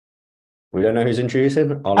We don't know who's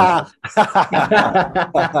introducing. Ah.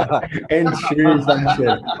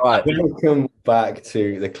 Introduction. Right. Welcome back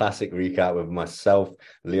to the classic recap with myself,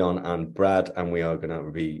 Leon, and Brad. And we are going to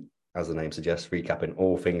be, as the name suggests, recapping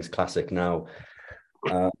all things classic now.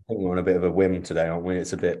 I think we're on a bit of a whim today, aren't we?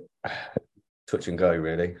 It's a bit touch and go,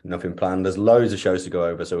 really. Nothing planned. There's loads of shows to go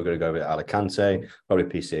over. So we're going to go over Alicante, probably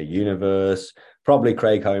PCA Universe, probably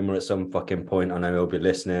Craig Homer at some fucking point. I know he'll be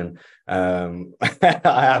listening. I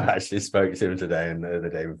have actually spoke to him today and the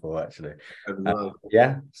day before, actually.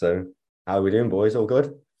 Yeah. So how are we doing, boys? All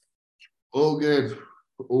good? All good.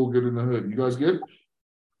 All good in the hood. You guys good?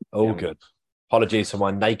 All good. Apologies for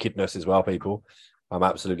my nakedness as well, people. I'm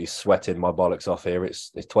absolutely sweating my bollocks off here.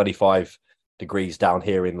 It's 25 degrees down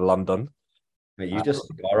here in London. You just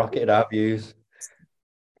skyrocketed our views.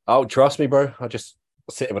 Oh, trust me, bro. I just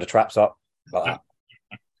sitting with the traps up like that.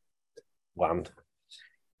 Whammed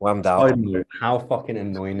out. How fucking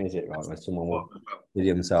annoying is it, right, when someone will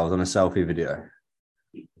video themselves on a selfie video?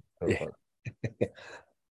 Yeah.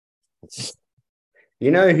 You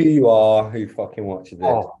know who you are, who fucking watches it.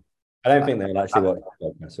 Oh, I don't think they'll actually watch the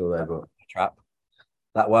podcast, will they? But trap.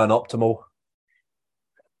 That weren't optimal.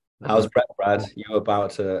 how's Brad? You're about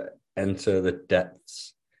to enter the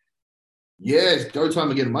depths. Yeah, it's go time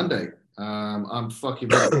again Monday. I'm fucking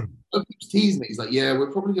ready. He's teasing me. He's like, yeah,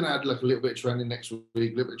 we're probably going to add like a little bit of training next week, a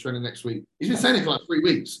little bit of training next week. He's been saying it for like 3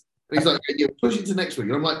 weeks. But he's like, yeah, push it to next week.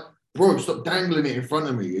 And I'm like, bro, stop dangling it in front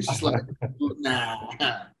of me. It's just like, nah,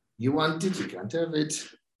 you want it, you can't have it.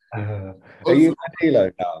 Are you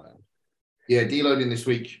deload now? Then? Yeah, deloading this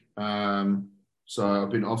week. So I've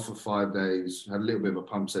been off for 5 days. Had a little bit of a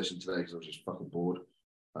pump session today because I was just fucking bored.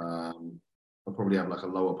 I'll probably have like a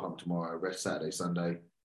lower pump tomorrow, rest Saturday, Sunday,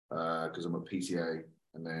 because I'm a PCA,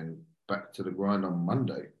 and then back to the grind on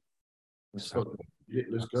Monday. Let's go.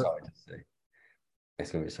 It's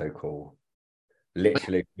gonna be so cool.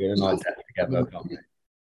 Literally, you and I together.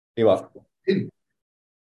 You what? You.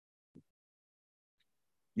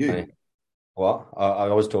 Hey. What? I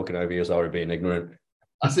was talking over you, sorry, being ignorant.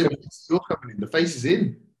 I said, you're coming in. The face is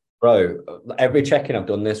in. Bro, every check-in I've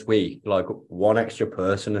done this week, like one extra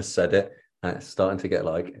person has said it, and it's starting to get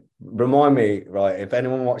like, remind me, right, if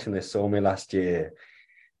anyone watching this saw me last year,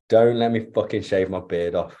 don't let me fucking shave my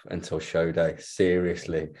beard off until show day.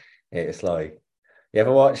 Seriously. It's like, you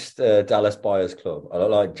ever watched Dallas Buyers Club? I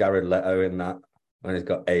look like Jared Leto in that when he's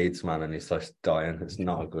got AIDS, man, and he's just dying. It's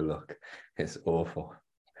not a good look. It's awful.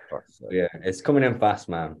 So, yeah, it's coming in fast,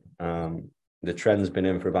 man. The trend's been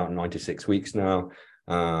in for about 96 weeks now.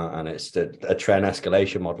 And it's a trend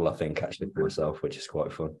escalation model, I think, actually, for myself, which is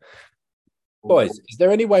quite fun. Boys, is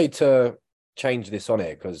there any way to change this on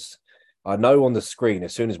here? Because I know on the screen,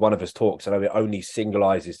 as soon as one of us talks, I know it only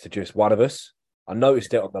singleizes to just one of us. I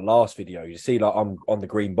noticed it on the last video. You see, like, I'm on the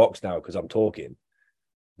green box now because I'm talking.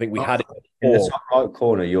 I think we had it before. In the top right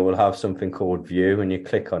corner, you will have something called View, and you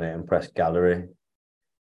click on it and press Gallery.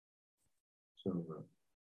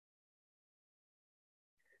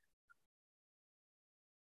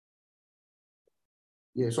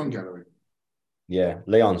 Yeah, it's on gallery. Yeah,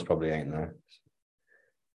 Leon's probably ain't there.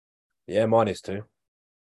 Yeah, mine is too.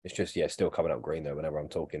 It's just, yeah, still coming up green though whenever I'm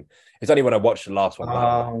talking. It's only when I watch the last one back.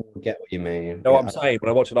 Oh, I get what you mean. You know what I'm saying? When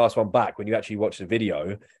I watch the last one back, when you actually watch the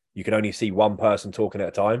video, you can only see one person talking at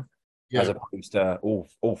a time, as opposed to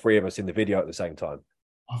all three of us in the video at the same time.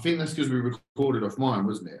 I think that's because we recorded off mine,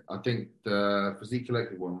 wasn't it? I think the Physique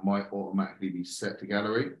Collective one might automatically be set to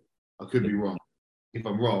gallery. I could be wrong. If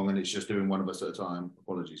I'm wrong and it's just doing one of us at a time,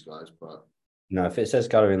 apologies, guys. But no, if it says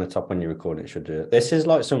gallery in the top when you record it, should do it. This is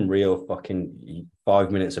like some real fucking 5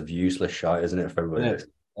 minutes of useless shit, isn't it, for everybody?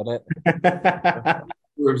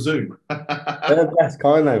 We're Zoom. They're the best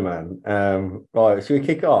kind though, man. Right, should we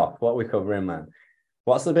kick it off? What are we covering, man?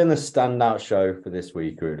 What's been the standout show for this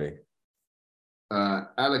week, really?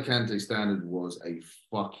 Alicante Standard was a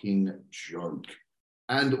fucking joke.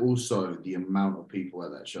 And also the amount of people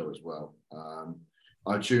at that show as well.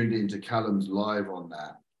 I tuned into Callum's live on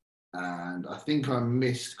that, and I think I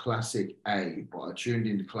missed Classic A, but I tuned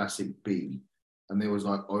into Classic B, and there was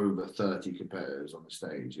like over 30 competitors on the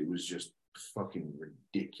stage. It was just fucking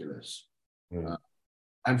ridiculous.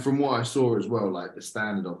 And from what I saw as well, like the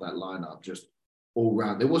standard of that lineup, just all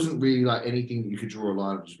round, there wasn't really like anything that you could draw a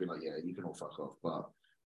line and just be like, yeah, you can all fuck off. But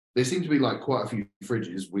there seemed to be like quite a few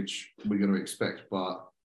fridges, which we're going to expect, but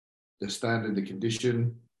the standard, the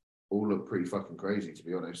condition, all look pretty fucking crazy, to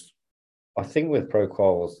be honest. I think with pro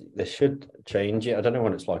quals, they should change it. I don't know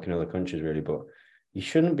what it's like in other countries, really, but you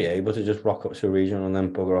shouldn't be able to just rock up to a regional and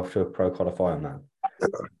then bugger off to a pro qualify on that.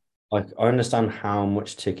 Like, I understand how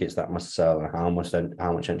much tickets that must sell and how much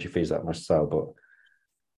entry fees that must sell, but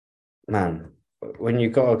man, when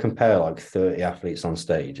you've got to compare like 30 athletes on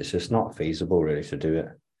stage, it's just not feasible really to do it.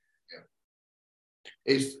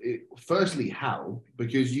 Firstly how,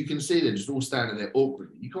 because you can see they're just all standing there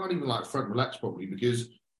awkwardly. You can't even like front relax properly because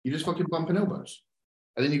you're just fucking bumping elbows.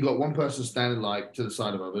 And then you've got one person standing like to the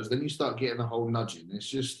side of others. Then you start getting the whole nudging. It's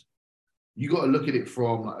just, you got to look at it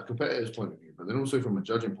from like a competitor's point of view, but then also from a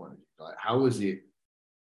judging point of view. Like, how is it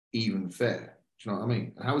even fair? Do you know what I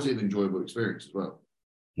mean? And how is it an enjoyable experience as well?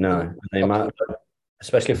 No, they might,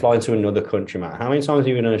 especially flying to another country, man. How many times have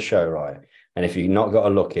you been in a show, right? And if you've not got a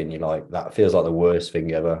look in, you're like, that feels like the worst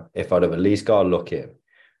thing ever. If I'd have at least got a look in,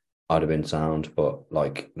 I'd have been sound. But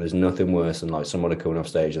like, there's nothing worse than like somebody coming off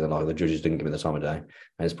stage and then like the judges didn't give me the time of day. And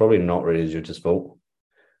it's probably not really the judge's fault.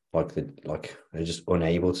 They're just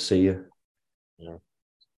unable to see you. Yeah.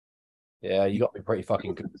 Yeah, you got to be pretty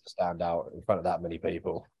fucking good to stand out in front of that many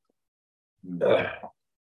people. Like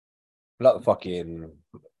the fucking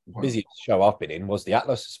busiest show I've been in was the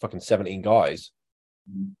Atlas. It's fucking 17 guys.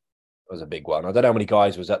 It was a big one. I don't know how many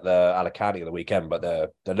guys was at the Alicante on the weekend, but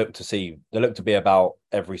they look to be about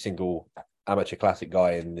every single amateur classic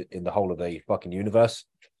guy in the whole of the fucking universe.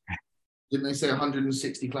 Didn't they say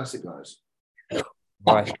 160 classic guys?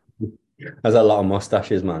 Right. There's a lot of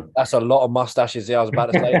mustaches, man. That's a lot of mustaches. Yeah, I was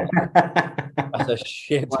about to say that's a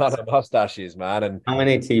shit ton of mustaches, man. And how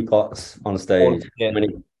many teapots on stage? How many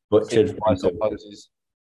butchered poses?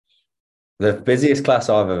 The busiest class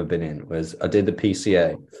I've ever been in was I did the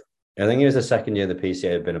PCA. I think it was the second year the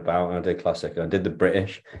PCA had been about, and I did classic. And I did the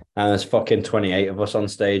British, and there's fucking 28 of us on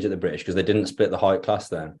stage at the British because they didn't split the height class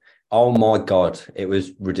then. Oh my god, it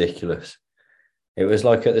was ridiculous. It was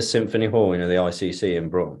like at the Symphony Hall, the ICC in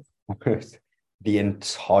Brum. The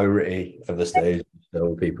entirety of the stage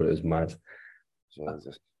filled with people. It was mad.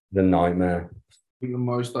 Jesus. The nightmare. I think the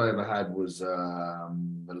most I ever had was the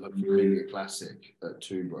Olympia Classic at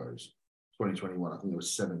Two Bros, 2021. I think there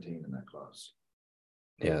was 17 in that class.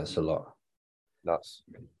 Yeah, that's a lot. Nuts.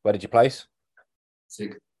 Where did you place?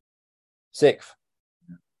 Sixth. Sixth.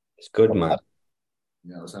 Yeah. It's good, man.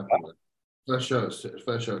 Yeah, I was happy with it. First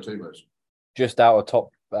show at Two Bros. Just out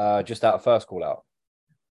of first call out.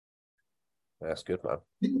 That's good, man.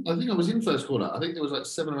 I think I was in first call out. I think there was like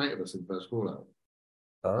 7 or 8 of us in first call out.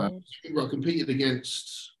 I competed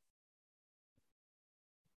against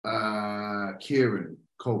Kieran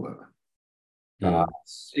Colbert.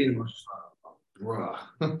 Seeing him, I was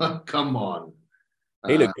like, bruh, come on.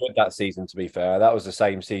 He looked good that season, to be fair. That was the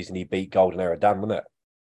same season he beat Golden Era Dan, wasn't it?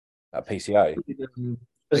 At PCA.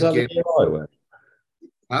 Was that the year I went?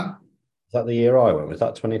 Huh? Was that the year I went? Was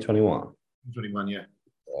that 2021? 21, yeah.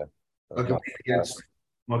 I competed against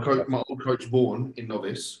my old coach Vaughan in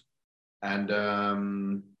novice and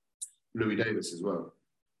Louis Davis as well.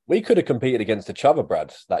 We could have competed against each other,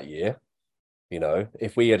 Brad, that year.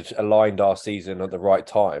 If we had aligned our season at the right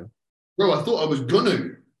time. Bro, I thought I was gonna.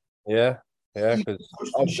 Yeah, because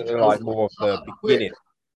I was like more of the beginning.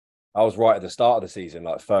 I was right at the start of the season,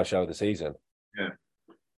 like first show of the season. Yeah.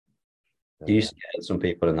 You scared some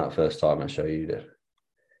people in that first time I show you did.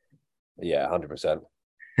 Yeah, 100%.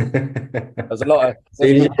 There's a lot of. As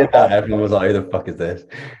soon as you did that, everyone was like, "Who the fuck is this?"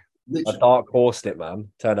 A dark horse, it man.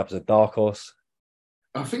 Turned up as a dark horse.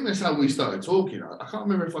 I think that's how we started talking. I can't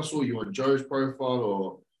remember if I saw you on Joe's profile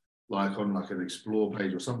or like on like an explore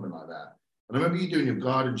page or something like that. And I remember you doing your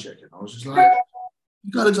garden checking. I was just like,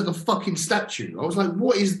 "You guy looks like a fucking statue." I was like,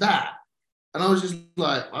 "What is that?" And I was just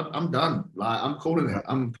like, "I'm done. Like, I'm calling it.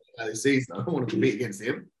 I'm out of the season. I don't want to compete against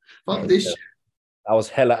him. Fuck this shit." That was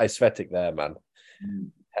hella aesthetic there, man.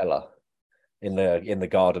 Hella in the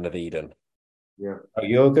Garden of Eden. Yeah.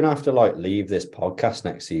 You're gonna have to like leave this podcast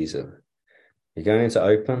next season. You're going into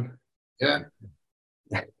open. Yeah.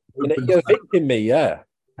 You're evicting me, yeah.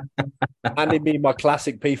 Handing me my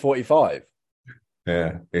classic P45.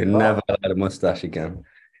 Yeah, you never had a mustache again.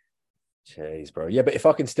 Jeez, bro. Yeah, but if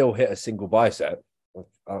I can still hit a single bicep,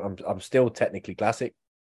 I'm still technically classic.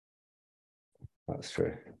 That's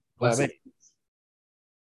true. What I mean?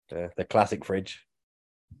 Yeah, the classic fridge.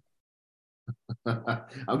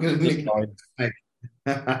 I'm going to link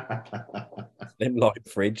Slim line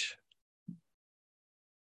fridge.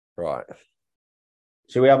 Right.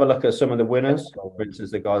 Should we have a look at some of the winners? For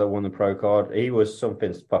instance, the guy that won the pro card, he was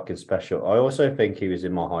something fucking special. I also think he was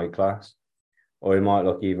in my height class, or he might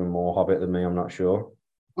look even more hobbit than me. I'm not sure.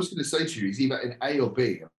 I was going to say to you, he's either in A or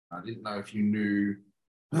B. I didn't know if you knew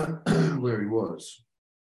where he was.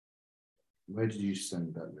 Where did you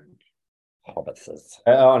send that link? Hobbit says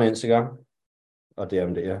on Instagram. I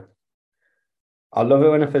DM'd it, yeah. I love it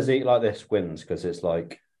when a physique like this wins because it's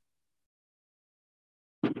like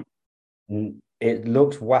it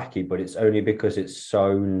looks wacky, but it's only because it's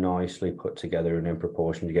so nicely put together and in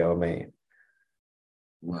proportion. To get what I mean?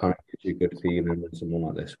 Kind of gives you a good feeling when someone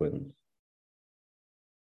like this wins.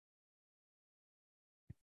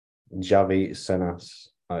 Javi Senas,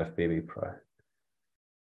 IFBB Pro.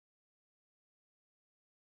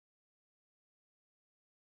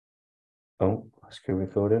 Oh, screen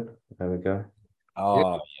recording. There we go.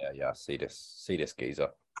 Oh, yeah. See this geezer.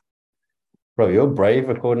 Bro, you're brave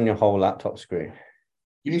recording your whole laptop screen.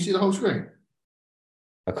 Can you see the whole screen?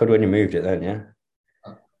 I could when you moved it then, yeah.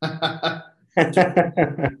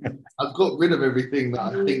 I've got rid of everything that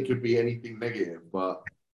I think could be anything negative, but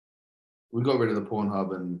we got rid of the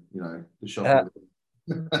Pornhub and the shopping.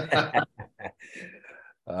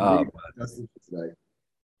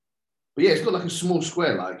 But yeah, it's got like a small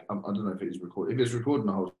square. Like I don't know if it is recording. If it's recording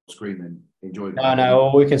the whole screen, then enjoy it. No,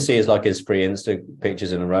 all we can see is like his 3 Insta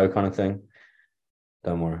pictures in a row kind of thing.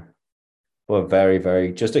 Don't worry. Well, very,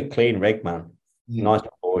 very just a clean rig, man. Nice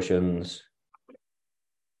proportions.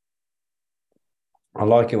 I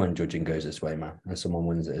like it when judging goes this way, man, and someone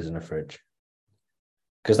wins it in a fridge.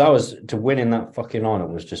 Because that was to win in that fucking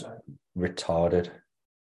lineup was just retarded.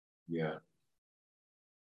 Yeah.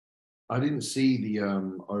 I didn't see the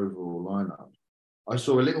overall lineup. I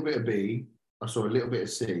saw a little bit of B, I saw a little bit of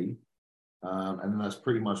C, and then that's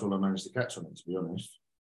pretty much all I managed to catch on it, to be honest.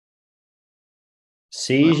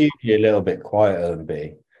 C is usually a little bit quieter than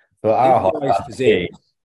B, but our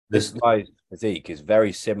this guy's physique is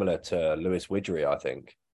very similar to Lewis Widgery, I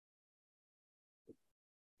think.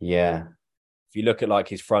 Yeah. If you look at like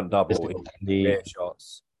his front double, his rear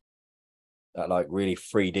shots, that like really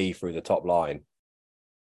 3D through the top line.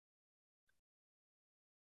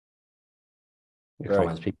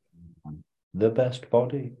 The best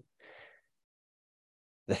body.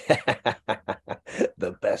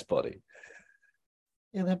 The best body.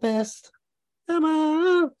 You're the best. Come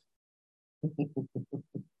on.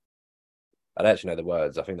 I don't actually know the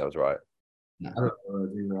words. I think that was right. No. I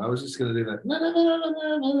don't know. I was just going to do that.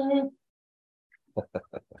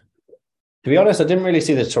 To be honest, I didn't really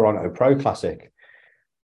see the Toronto Pro Classic.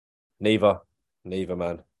 Neither,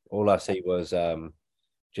 man. All I see was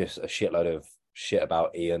just a shitload of shit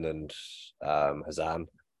about Ian and Hazan.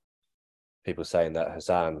 People saying that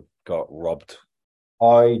Hazan got robbed.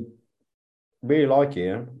 I really like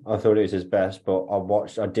Ian. I thought it was his best, but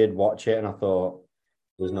I did watch it and I thought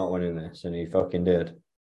he's not winning this, and he fucking did.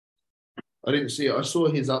 I didn't see it. I saw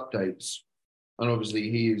his updates, and obviously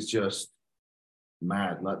he is just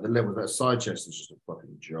mad. Like the level of that side chest is just a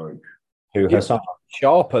fucking joke. Who Hazan?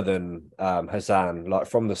 Sharper than Hazan, like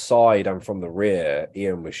from the side and from the rear.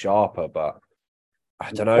 Ian was sharper, but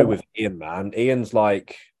I don't know with Ian, man. Ian's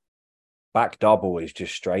like back double is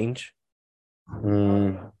just strange.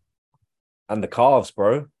 And the calves,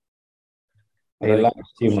 bro. He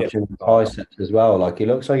lacks too much in the biceps as well. Like he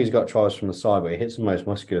looks like he's got tries from the side, but he hits the most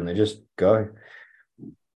muscular and they just go.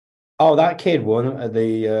 Oh, that kid won at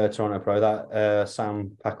the Toronto Pro, that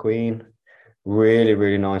Sam Paquin. Really,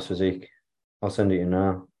 really nice physique. I'll send it you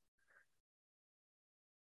now.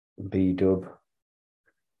 B-dub.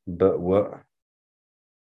 But what?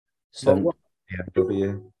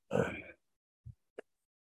 BMW.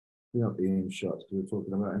 We're not being shots because we're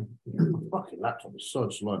talking about him. My fucking laptop is so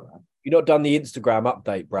slow, man. You not done the Instagram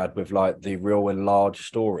update, Brad, with like the real and large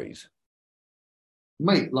stories?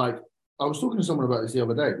 Mate, like I was talking to someone about this the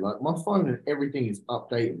other day. Like my phone and everything is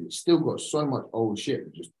updated. It's still got so much old shit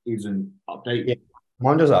that just isn't updated. Yeah,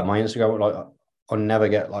 mine does that. My Instagram, like I'll never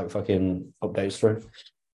get like fucking updates through.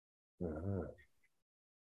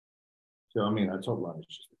 So I mean, that top line is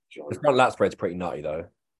just a joke. The front lat spread's pretty nutty though.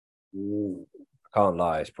 I can't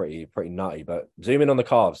lie, it's pretty nutty. But zoom in on the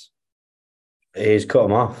calves. He's cut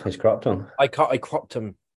them off. He's cropped them. I cropped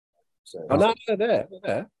them. So, oh no, they're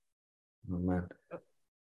there. Oh man.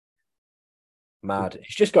 Mad. It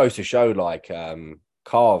just goes to show like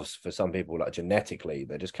calves for some people, like genetically,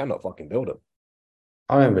 they just cannot fucking build them.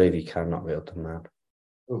 I don't believe you cannot build them, man.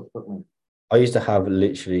 Oh, fuck me. I used to have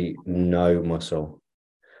literally no muscle.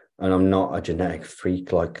 And I'm not a genetic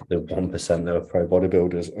freak like the 1% that are pro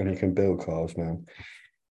bodybuilders, and you can build calves, man.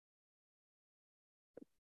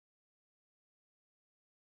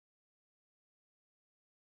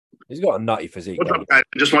 He's got a nutty physique. What's up, guys?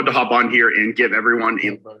 I just wanted to hop on here and give everyone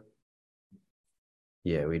a...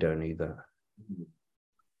 Yeah, we don't need that.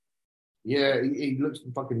 Yeah, he looks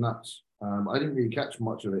fucking nuts. I didn't really catch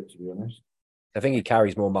much of it, to be honest. I think he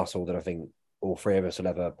carries more muscle than I think all three of us will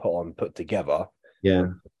ever put together. Yeah.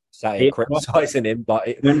 Sat here criticizing him, but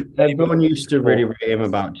everyone used to really rate him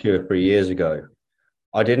about 2 or 3 years ago.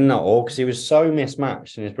 I didn't at all because he was so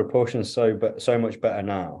mismatched and his proportions so much better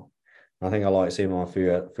now. I think I like seeing him on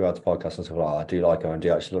Fuad's podcast and stuff like that. I do like him and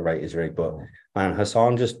do actually rate his rig, but man,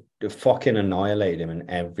 Hassan just fucking annihilated him in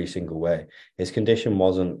every single way. His condition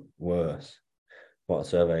wasn't worse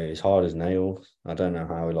whatsoever. He's hard as nails. I don't know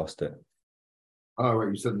how he lost it. Oh, right.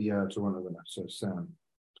 You said the Toronto winner. So Sam.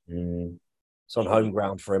 It's on home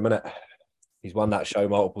ground for a minute. He's won that show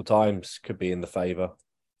multiple times. Could be in the favour.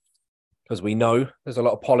 Because we know there's a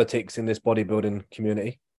lot of politics in this bodybuilding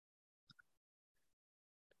community.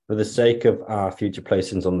 For the sake of our future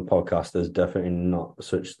placings on the podcast, there's definitely not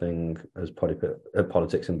such thing as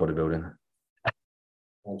politics in bodybuilding.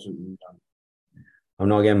 Absolutely. I'm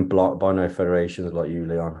not getting blocked by no federations like you,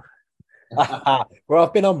 Leon. Well,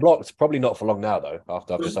 I've been unblocked. Probably not for long now, though.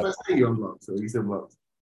 After I've just had... you unblocked, so he's unblocked.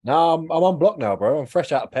 No, I'm unblocked now, bro. I'm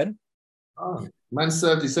fresh out of pen. Oh, man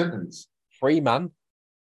served his sentence. Free man.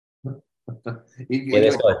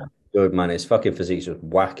 This guy's good, man. His fucking physique's just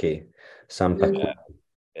wacky.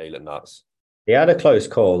 Yeah, he looked nuts. He had a close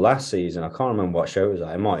call last season. I can't remember what show it was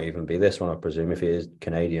at. It might even be this one, I presume, if he is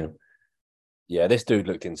Canadian. Yeah, this dude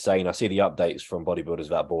looked insane. I see the updates from bodybuilders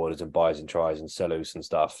about borders and buys and tries and sellers and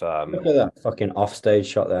stuff. Look at that fucking offstage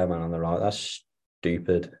shot there, man, on the right. That's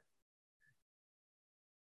stupid.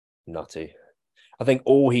 Nutty. I think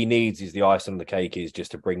all he needs is the ice on the cake is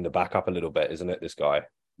just to bring the back up a little bit, isn't it, this guy?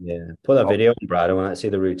 Yeah. Put that video on, Brad. I want to see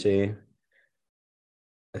the routine.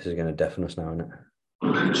 This is going to deafen us now, isn't it?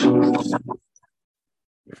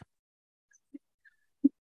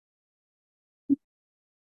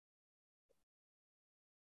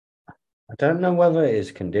 I don't know whether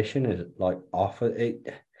his condition is like off.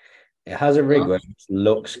 It has a rig where it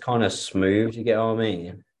looks kind of smooth. You get what I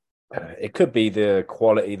mean? It could be the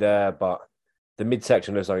quality there, but the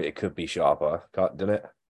midsection looks like it could be sharper, doesn't it?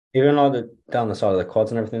 Even like down the side of the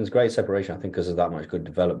quads and everything, there's great separation, I think, because of that much good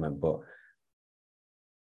development. But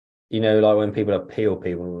you know, like when people appeal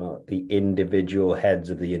people, like the individual heads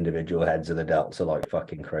of the delts are like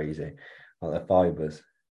fucking crazy. Like the fibers.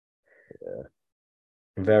 Yeah.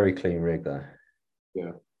 Very clean rig there.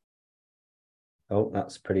 Yeah. Oh,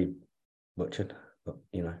 that's pretty butchered, but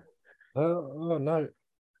you know. Oh no.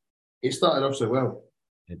 It started off so well.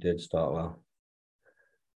 It did start well.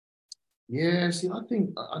 Yeah, see, I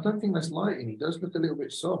don't think that's lighting. He does look a little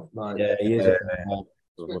bit soft. Like, Yeah, he is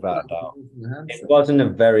without a doubt. It wasn't a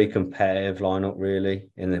very competitive lineup, really,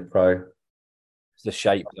 in the pro. It's the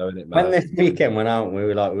shape, though, isn't it, man? When this weekend went out,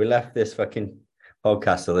 we left this fucking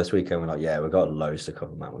podcast till this weekend. We're like, yeah, we've got loads to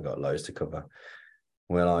cover, man. We've got loads to cover.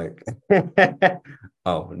 We're like,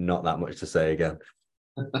 oh, not that much to say again.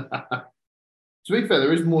 To be fair,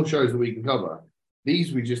 there is more shows that we can cover.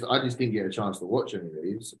 These I just didn't get a chance to watch any of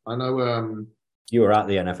these. I know you were at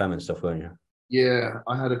the NFM and stuff, weren't you? Yeah,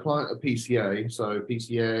 I had a client at PCA, so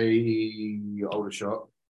PCA Aldershot.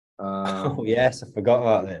 Oh yes, I forgot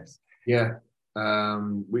about this. Yeah,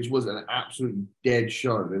 which was an absolutely dead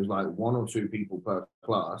show. There was like 1 or 2 people per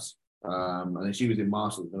class, and then she was in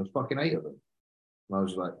masters, and there was fucking 8 of them. And I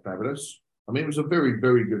was like, fabulous. I mean, it was a very,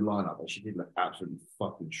 very good lineup, and she did look absolutely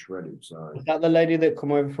fucking shredded. So is that the lady that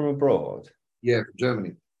come over from abroad? Yeah, from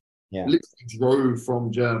Germany. Yeah, literally drove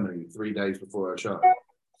from Germany 3 days before her show.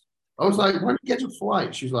 I was like, why did you get a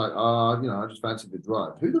flight? She's like, I just fancied the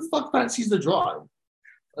drive. Who the fuck fancies the drive?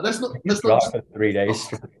 That's not for 3 days.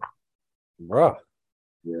 Bruh.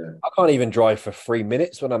 Yeah. I can't even drive for 3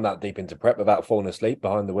 minutes when I'm that deep into prep without falling asleep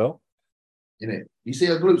behind the wheel. Innit? You see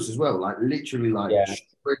her glutes as well, like literally like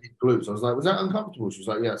shredded glutes. I was like, was that uncomfortable? She was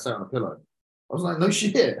like, yeah, I sat on a pillow. I was like, no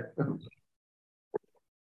shit.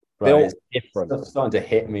 Right, it's different. It's starting to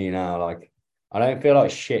hit me now. Like, I don't feel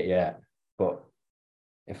like shit yet, but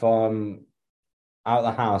if I'm out of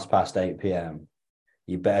the house past 8 p.m,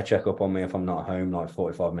 you better check up on me if I'm not home like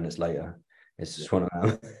 45 minutes later. It's just one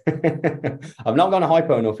of them. I've not gone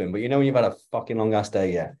hypo or nothing, but you know when you've had a fucking long ass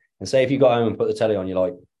day, yeah. And say if you got home and put the telly on, you're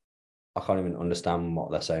like, I can't even understand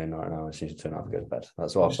what they're saying right now. I just need to turn off and go to bed.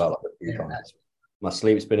 That's what I felt like a few times. My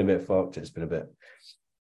sleep's been a bit fucked. It's been a bit.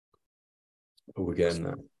 But we're getting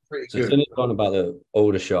there. So instead of talking about the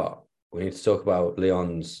older shot, we need to talk about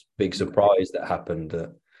Leon's big surprise that happened.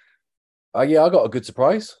 Yeah, I got a good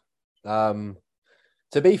surprise. To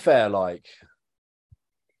be fair, like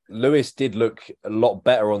Lewis did look a lot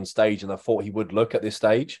better on stage than I thought he would look at this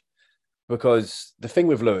stage. Because the thing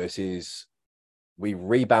with Lewis is we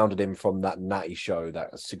rebounded him from that natty show,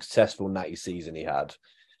 that successful natty season he had.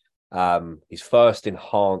 His first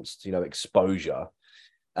enhanced, exposure.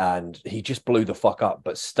 And he just blew the fuck up,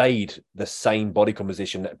 but stayed the same body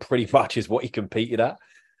composition that pretty much is what he competed at.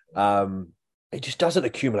 He just doesn't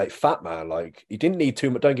accumulate fat, man. Like, he didn't need too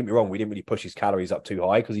much. Don't get me wrong, we didn't really push his calories up too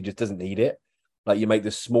high because he just doesn't need it. Like you make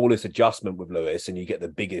the smallest adjustment with Lewis and you get the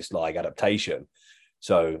biggest like adaptation.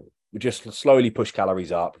 So we just slowly push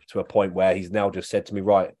calories up to a point where he's now just said to me,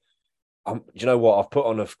 right, do you know what? I've put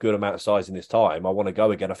on a good amount of size in this time. I want to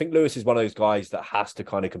go again. I think Lewis is one of those guys that has to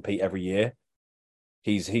kind of compete every year.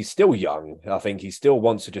 He's still young. I think he still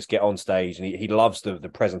wants to just get on stage, and he loves the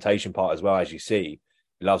presentation part as well, as you see.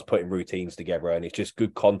 He loves putting routines together, and it's just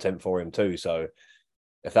good content for him too. So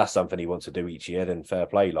if that's something he wants to do each year, then fair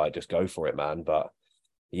play. Like, just go for it, man. But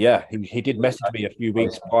yeah, he did message me a few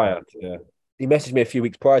weeks prior. He messaged me a few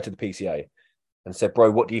weeks prior to the PCA and said, bro,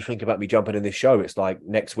 what do you think about me jumping in this show? It's like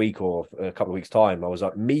next week or a couple of weeks' time. I was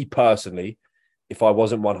like, me personally, if I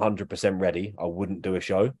wasn't 100% ready, I wouldn't do a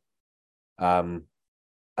show. And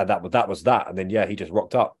that was that. And then, yeah, he just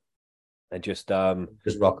rocked up and just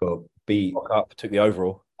rock up, beat rock up, took the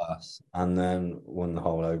overall. us, and then won the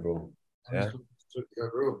whole overall. Yeah.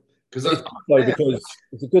 Because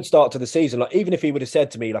it's a good start to the season. Like, even if he would have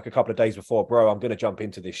said to me like a couple of days before, bro, I'm going to jump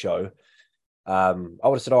into this show, I would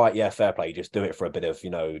have said, all right, yeah, fair play. Just do it for a bit of,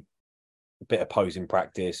 a bit of posing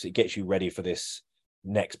practice. It gets you ready for this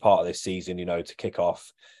next part of this season, to kick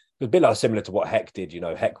off. It was a bit like similar to what Heck did.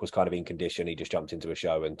 Heck was kind of in condition. He just jumped into a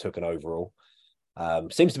show and took an overall.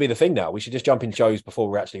 Seems to be the thing now. We should just jump in shows before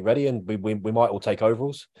we're actually ready, and we might all take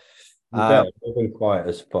overalls. We've been quiet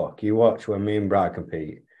as fuck. You watch when me and Brad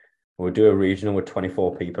compete. We'll do a regional with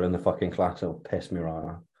 24 people in the fucking class. It'll piss me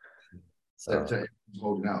right off. So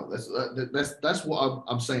holding out. That's what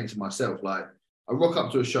I'm saying to myself. Like, I rock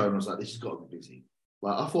up to a show and I was like, this has got to be busy.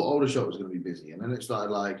 Like, I thought older show was going to be busy, and then it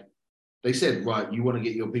started like, they said, right, you want to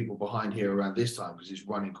get your people behind here around this time because it's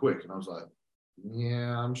running quick. And I was like,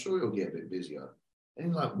 yeah, I'm sure it'll get a bit busier.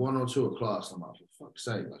 And like 1 or 2 a class, I'm like, for fuck's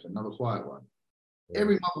sake, like another quiet one. Yeah.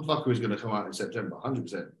 Every motherfucker is going to come out in September,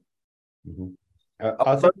 100%. Mm-hmm.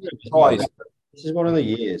 I think this is one of the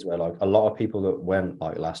years where like a lot of people that went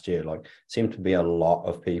like last year, like seem to be a lot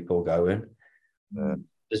of people going.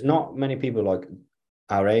 There's not many people like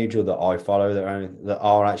our age or that I follow that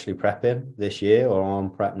are actually prepping this year or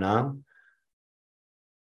on prep now.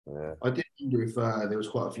 Yeah. I did wonder if there was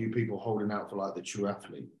quite a few people holding out for like the True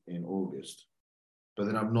Athlete in August, but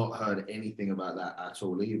then I've not heard anything about that at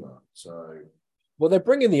all either. So, well, they're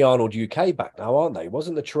bringing the Arnold UK back now, aren't they?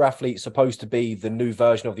 Wasn't the True Athlete supposed to be the new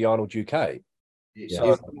version of the Arnold UK?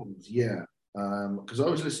 Yeah. Because I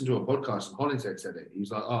was listening to a podcast and Hollingshead said it. He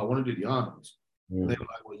was like, "Oh, I want to do the Arnolds." And they were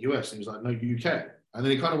like, "Well, US?" And he was like, "No, UK." And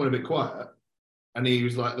then he kind of went a bit quiet. And he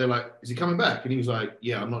was like, they're like, is he coming back? And he was like,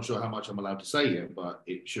 yeah, I'm not sure how much I'm allowed to say yet, but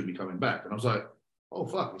it should be coming back. And I was like, oh,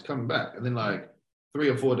 fuck, it's coming back. And then like 3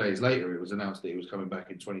 or 4 days later, it was announced that he was coming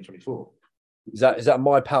back in 2024. Is that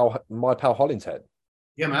my pal Hollingshead?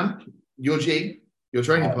 Yeah, man. Your G, your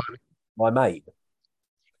training partner. My mate.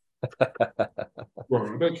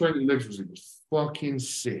 Bro, that training legs was fucking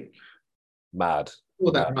sick. Mad.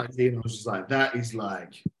 All that night, I was just like, that is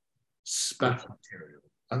like spat material.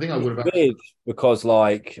 I think I would have. Weird because,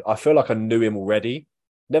 like, I feel like I knew him already.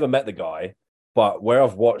 Never met the guy, but where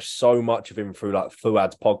I've watched so much of him through like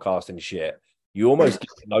Fuad's podcast and shit, you almost get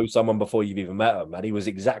to know someone before you've even met him. And he was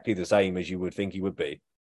exactly the same as you would think he would be,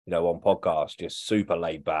 on podcast, just super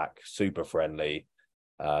laid back, super friendly.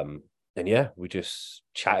 And yeah, we just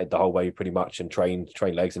chatted the whole way pretty much and trained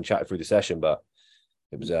legs and chatted through the session. But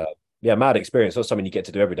it was mad experience. Not something you get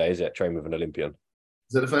to do every day, is it? Train with an Olympian.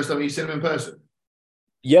 Is that the first time you've seen him in person?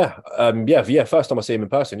 Yeah. First time I see him in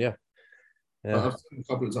person. Yeah. I've seen him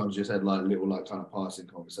a couple of times, just had like little like kind of passing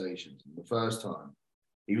conversations. And the first time,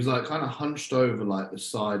 he was like kind of hunched over like the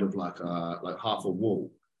side of like half a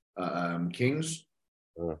wall, Kings.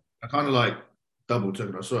 I kind of like double took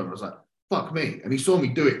it. I saw him. I was like, "Fuck me!" And he saw me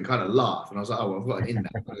do it and kind of laughed. And I was like, "Oh, well, I've got an in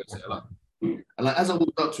there." And like as I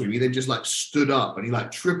walked up to him, he then just like stood up and he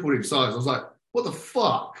like tripled in size. I was like, "What the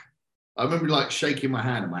fuck?" I remember like shaking my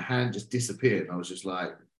hand and my hand just disappeared. And I was just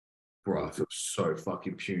like, bro, I feel so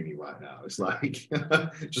fucking puny right now. It's like,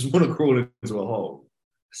 just want to crawl into a hole.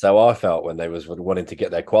 So I felt when they was wanting to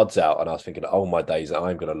get their quads out and I was thinking, oh my days,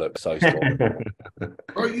 I'm going to look so small.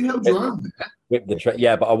 Bro, you held your own there.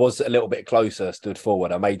 Yeah, but I was a little bit closer, stood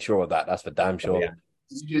forward. I made sure of that. That's for damn sure. Did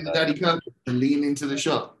you do the daddy curve to lean into the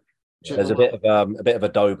shot? There's a bit of a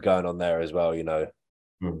dope going on there as well,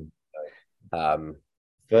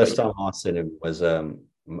 First time I seen him was when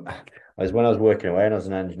I was working away and I was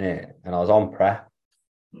an engineer and I was on prep.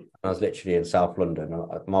 I was literally in South London.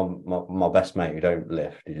 My best mate who don't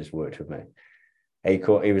lift, he just worked with me. He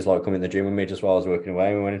was like coming in the gym with me just while I was working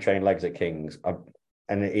away. We went and trained legs at Kings.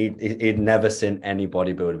 And he'd never seen any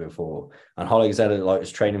bodybuilder before. And Holly said like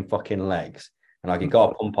was training fucking legs. And like he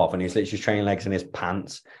got a pump off and he's literally training legs in his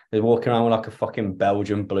pants. He's walking around with like a fucking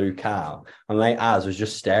Belgian blue cow. And mate Az was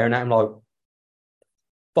just staring at him like,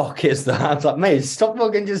 fuck is that? I was like, mate, stop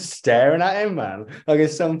fucking just staring at him, man. Like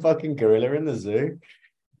it's some fucking gorilla in the zoo.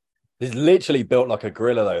 He's literally built like a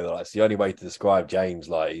gorilla, though. That's the only way to describe James.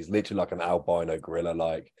 Like he's literally like an albino gorilla.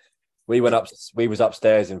 Like we was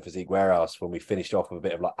upstairs in Physique Warehouse when we finished off with a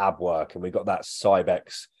bit of like ab work, and we got that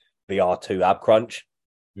Cybex VR2 ab crunch.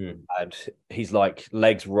 And his like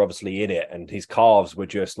legs were obviously in it, and his calves were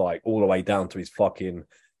just like all the way down to his fucking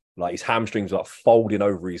like his hamstrings were like folding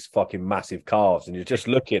over his fucking massive calves, and you're just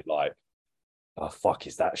looking like, oh fuck,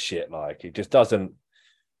 is that shit? Like it just doesn't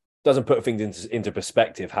put things into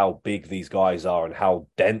perspective how big these guys are and how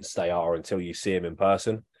dense they are until you see them in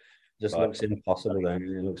person. Just like, looks impossible, though.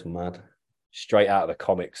 It looks mad. Straight out of the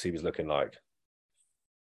comics, he was looking like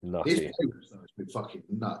nutty. His progress has been fucking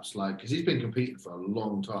nuts. Like, because he's been competing for a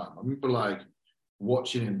long time. I remember like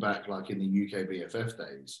watching him back like in the UK BFF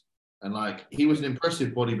days, and like he was an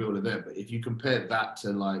impressive bodybuilder then. But if you compare that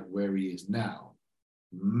to like where he is now,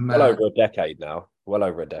 man, well over a decade now. Well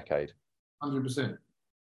over a decade. 100%.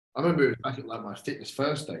 I remember it was back at like my fitness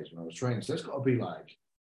first days when I was training. So it's got to be like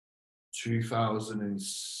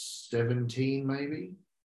 2017, maybe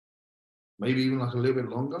even like a little bit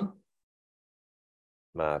longer.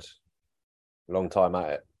 Mad. Long time at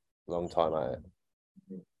it.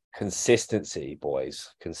 Consistency,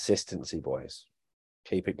 boys.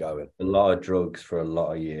 Keep it going. A lot of drugs for a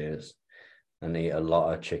lot of years and eat a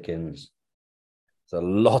lot of chickens. There's a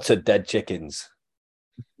lot of dead chickens.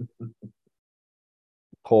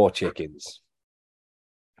 Poor chickens.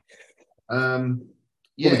 Yeah.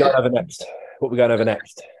 What we going over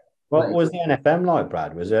next? What was the NFM like,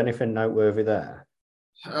 Brad? Was there anything noteworthy there?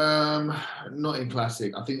 Not in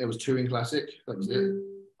classic. I think there was 2 in classic. That was it.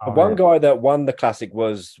 The one guy that won the classic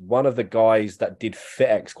was one of the guys that did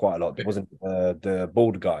FitX quite a lot. It wasn't the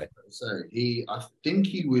bald guy. So I think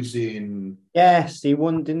he was in. Yes, he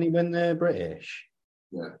won. Didn't he win the British?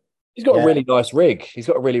 Yeah. He's got a really nice rig. He's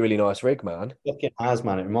got a really, really nice rig, man. Fucking has,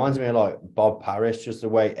 man. It reminds me of like Bob Parrish, just the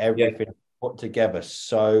way everything put together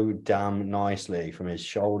so damn nicely from his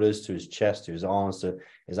shoulders to his chest to his arms to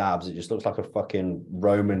his abs. It just looks like a fucking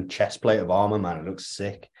Roman chest plate of armor, man. It looks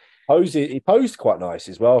sick. He posed quite nice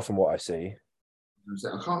as well, from what I see.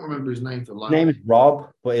 I can't remember his name for life. His name is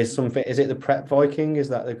Rob, but is it the Prep Viking? Is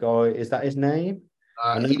that the guy? Is that his name?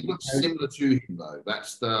 He looks similar to him though.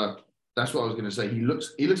 That's what I was going to say. He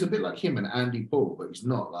looks a bit like him and Andy Paul, but he's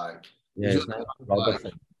not like. Yeah, he's like,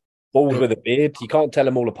 bald with a beard. You can't tell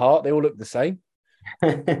them all apart. They all look the same.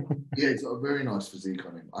 Yeah, he's got a very nice physique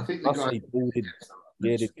on him. I think the guy balded,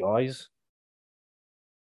 bearded guys.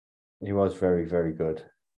 He was very, very good.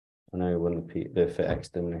 I know he won the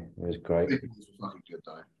FitX, didn't he? It was great. It was fucking good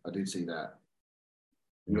though. I did see that.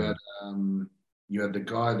 You had the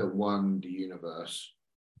guy that won the universe.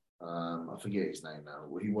 I forget his name now.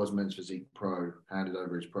 He was men's physique pro, handed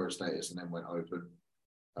over his pro status, and then went open.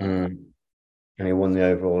 And he won the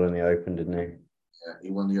overall in the Open, didn't he? Yeah, he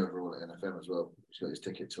won the overall at NFM as well. He's got his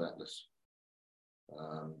ticket to Atlas.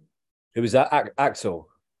 Who was that? Axel.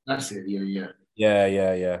 That's it. Yeah.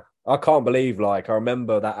 Yeah. I can't believe, like, I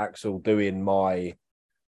remember that Axel doing my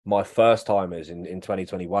first timers in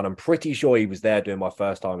 2021. I'm pretty sure he was there doing my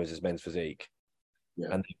first timers as men's physique. Yeah.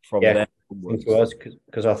 And from there,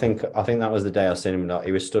 because I think that was the day I seen him. Like,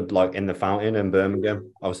 he was stood like in the fountain in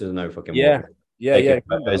Birmingham. Obviously, there's no fucking yeah.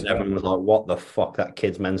 Photos, everyone was like, "What the fuck? That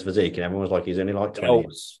kid's men's physique," and everyone was like, "He's only like 20."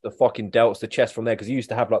 The fucking delts, the chest from there, because he used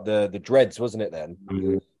to have like the dreads, wasn't it then?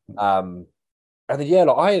 Mm-hmm. And then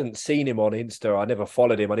like I hadn't seen him on Insta. I never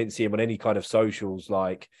followed him. I didn't see him on any kind of socials.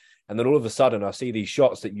 Like, and then all of a sudden, I see these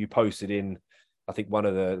shots that you posted in, I think one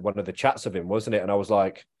of the chats of him, wasn't it? And I was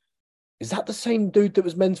like, "Is that the same dude that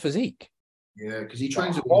was men's physique?" Yeah, because he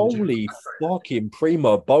trains. Holy fucking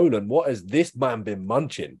primo bone! What has this man been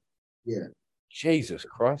munching? Yeah. Jesus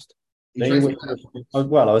Christ. I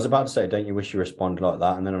was about to say, don't you wish you responded like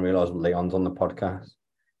that? And then I realised Leon's on the podcast.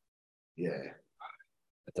 Yeah.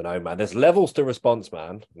 I don't know, man. There's levels to response,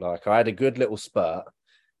 man. Like, I had a good little spurt.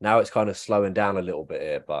 Now it's kind of slowing down a little bit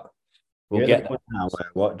here, but we'll get there. Now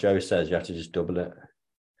where what Joe says, you have to just double it.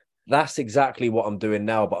 That's exactly what I'm doing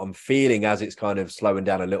now, but I'm feeling as it's kind of slowing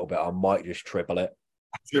down a little bit, I might just triple it.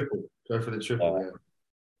 Triple. Go for the triple,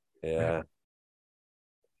 Yeah.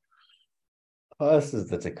 What else is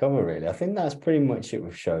there to cover, really? I think that's pretty much it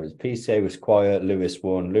with shows. PCA was quiet. Lewis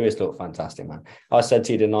won. Lewis looked fantastic, man. I said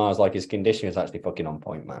to you tonight, I was like, his conditioning was actually fucking on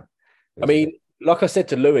point, man. I mean, like I said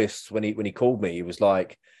to Lewis when he called me, he was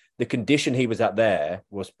like, the condition he was at there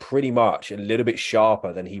was pretty much a little bit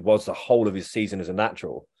sharper than he was the whole of his season as a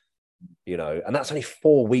natural. you know, and that's only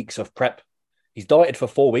 4 weeks of prep. He's dieted for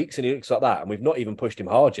 4 weeks and he looks like that, and we've not even pushed him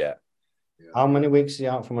hard yet. How many weeks is he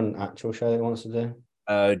out from an actual show that he wants to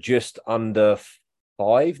do? Just under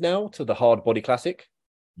 5 now to the Hard Body Classic.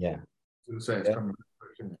 Yeah.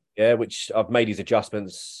 Yeah, which I've made his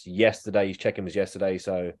adjustments yesterday. His check-in was yesterday,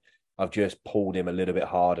 so I've just pulled him a little bit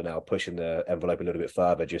harder now, pushing the envelope a little bit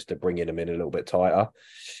further just to bring him in a little bit tighter.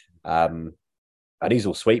 And he's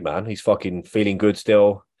all sweet, man. He's fucking feeling good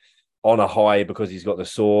still, on a high because he's got the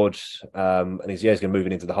sword, and he's going to move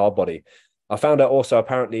into the hard body. I found out also,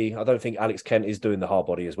 apparently, I don't think Alex Kent is doing the hard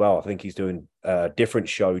body as well. I think he's doing a different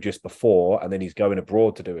show just before, and then he's going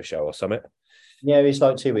abroad to do a show or something. Yeah, he's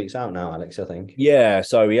like 2 weeks out now, Alex, I think. Yeah,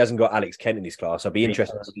 so he hasn't got Alex Kent in his class. I'd be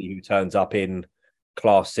interested to see who turns up in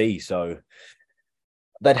Class C. So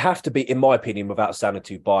they'd have to be, in my opinion, without sounding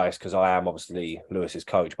too biased, because I am obviously Lewis's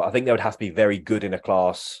coach, but I think they would have to be very good in a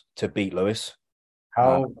class to beat Lewis.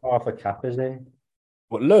 How far off a cap is he?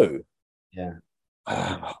 What, Lou? Yeah.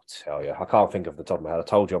 I'll tell you, I can't think of the top of my head. I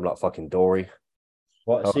told you I'm like fucking Dory.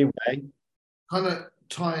 What's he weigh? Kind of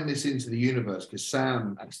tying this into the universe, because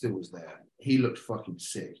Sam still was there. He looked fucking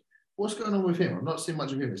sick. What's going on with him? I've not seen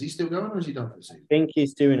much of him. Is he still going, or is he done for the season? I think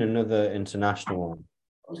he's doing another international one.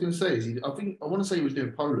 I was going to say, I want to say he was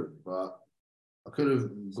doing Poland, but I could have.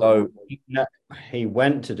 So he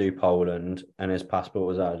went to do Poland, and his passport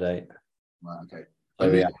was out of date. Right, okay.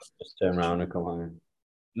 So he had to just turn around and come home.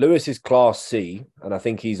 Lewis is Class C, and I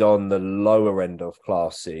think he's on the lower end of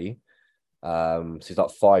Class C. So he's like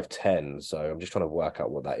 5'10". So I'm just trying to work out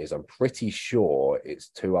what that is. I'm pretty sure it's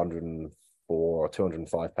 204 or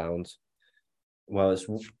 205 pounds. Well, it's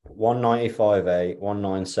 195.8,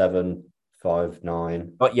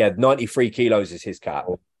 197.59. But yeah, 93 kilos is his cap.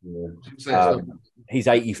 Yeah. He's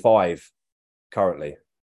 85 currently.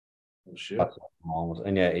 Oh, shit.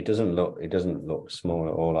 And yeah, he doesn't look small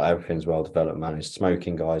at all. Like, everything's well developed, man. He's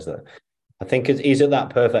smoking guys that I think he's at that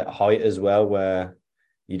perfect height as well, where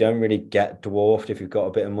you don't really get dwarfed if you've got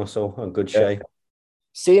a bit of muscle and good shape.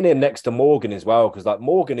 Seeing him next to Morgan as well, because like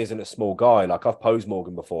Morgan isn't a small guy. Like I've posed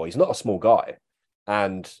Morgan before. He's not a small guy.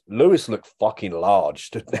 And Lewis looked fucking large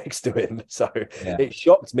stood next to him. So It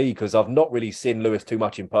shocked me because I've not really seen Lewis too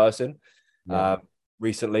much in person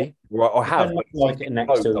recently. I have. I've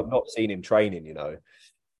not seen him training, you know.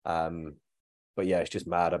 But yeah, it's just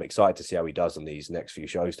mad. I'm excited to see how he does on these next few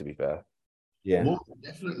shows, to be fair. Yeah. Morgan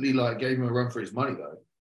definitely gave him a run for his money, though.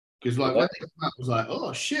 Because when they came out, I was like,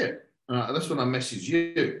 oh, shit. That's when I messaged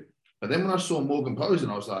you. But then when I saw Morgan posing,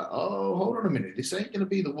 I was like, oh, hold on a minute. This ain't going to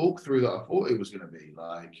be the walkthrough that I thought it was going to be.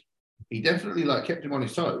 He definitely kept him on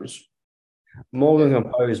his toes. Morgan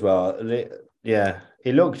can pose well. Yeah,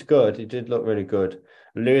 he looked good. He did look really good.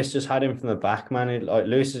 Lewis just had him from the back, man.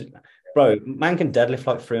 Lewis is, bro, man can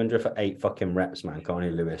deadlift 300 for 8 fucking reps, man, can't he,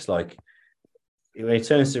 Lewis? When he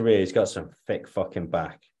turns to the rear, he's got some thick fucking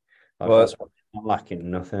back. That's not lacking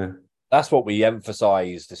nothing. That's what we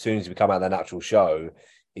emphasized as soon as we come out of the natural show.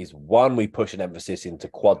 Is one, we push an emphasis into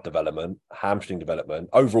quad development, hamstring development,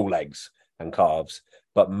 overall legs and calves,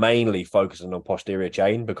 but mainly focusing on posterior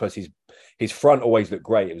chain because his front always looked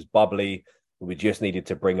great. It was bubbly. We just needed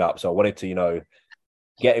to bring up. So I wanted to,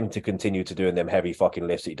 get him to continue to doing them heavy fucking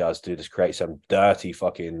lifts he does to just create some dirty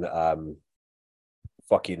fucking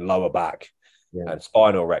lower back and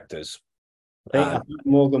spinal erectors. I think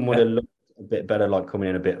Morgan would have looked a bit better, coming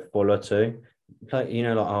in a bit fuller too.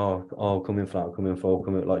 Coming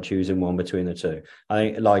flat, choosing one between the two.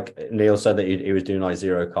 I think Neil said that he was doing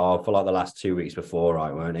 0 carb for the last 2 weeks before,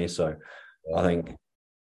 right, weren't he? So I think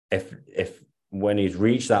if when he's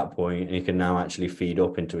reached that point and he can now actually feed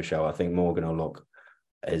up into a show, I think Morgan will look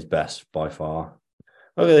his best by far.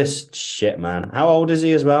 Look at this shit, man. How old is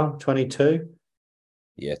he as well? 22?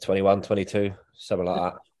 Yeah, 21, 22, something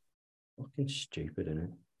like that. Fucking stupid, isn't it?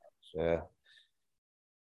 Yeah.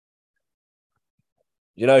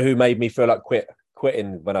 You know who made me feel like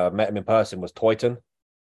quitting when I met him in person was Toyton.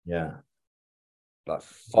 Yeah.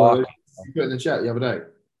 Fuck. You put in the chat the other day.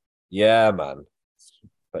 Yeah, man.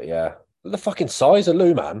 But yeah, the fucking size of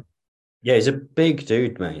Lou, man. Yeah, he's a big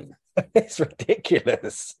dude, mate. It's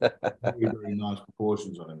ridiculous. Very, very nice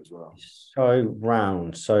proportions on him as well. So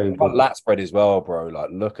round, so got lat spread as well, bro.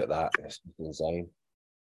 Look at that. It's insane.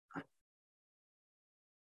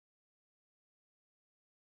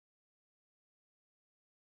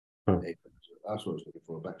 That's what I was looking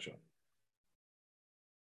for, a back shot.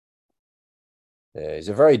 Yeah, he's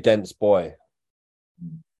a very dense boy.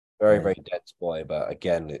 Very, very dense boy. But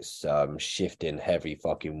again, it's shifting heavy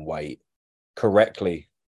fucking weight correctly.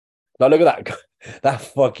 Now look at that. That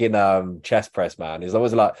fucking chest press, man. Is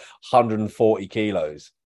always 140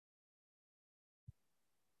 kilos.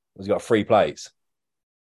 He's got 3 plates.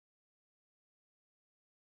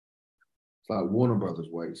 It's like Warner Brothers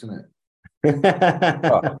weights, isn't it?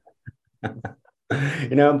 Oh,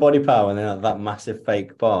 You know, body power and then that massive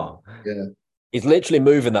fake bar. Yeah. he's literally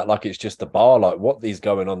moving that like it's just a bar. Like, what is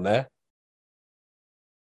going on there?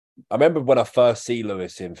 I remember when I first see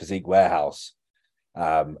Lewis in Physique Warehouse,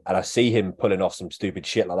 and I see him pulling off some stupid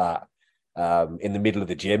shit like that in the middle of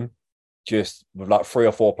the gym, just with like 3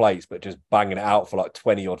 or 4 plates, but just banging it out for like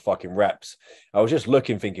 20 odd fucking reps. I was just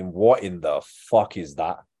looking, thinking, what in the fuck is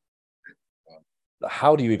that?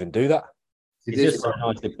 How do you even do that? It's just so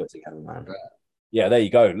nicely put together, man. Yeah, there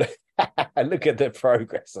you go. Look at the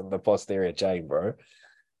progress on the posterior chain, bro.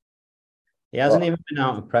 He hasn't even been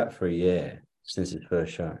out of prep for a year since his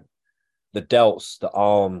first show. The delts, the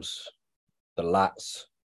arms, the lats,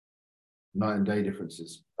 Night and day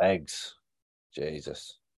differences. legs.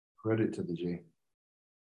 Jesus. Credit to the G.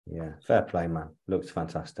 Yeah, fair play, man. Looks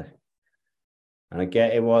fantastic. And I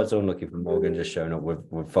get it was unlucky for Morgan just showing up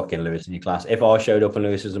with fucking Lewis in your class. If I showed up and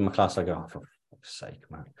Lewis was in my class, I'd go, oh, for fuck's sake,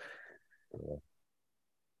 man. Yeah.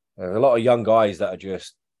 There's a lot of young guys that are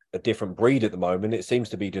just a different breed at the moment. It seems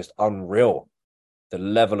to be just unreal, the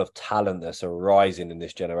level of talent that's arising in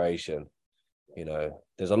this generation. You know,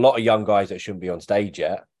 there's a lot of young guys that shouldn't be on stage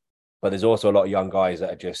yet, but there's also a lot of young guys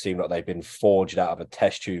that just seem like they've been forged out of a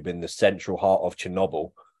test tube in the central heart of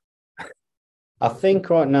Chernobyl. I think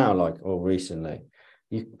right now, recently,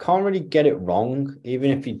 you can't really get it wrong, even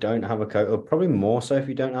if you don't have a coach, or probably more so if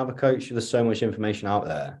you don't have a coach. There's so much information out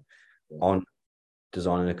there on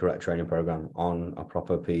designing a correct training program, on a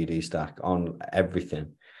proper PED stack, on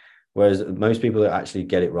everything. Whereas most people that actually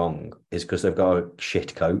get it wrong is because they've got a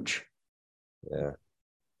shit coach. Yeah,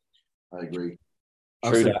 I agree.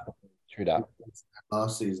 true that.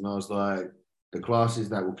 Last season, I was like, the classes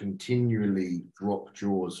that will continually drop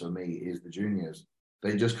jaws for me is the juniors.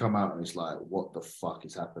 They just come out and it's like, what the fuck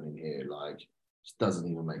is happening here? Like, it doesn't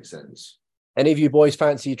even make sense. Any of you boys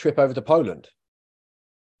fancy a trip over to Poland?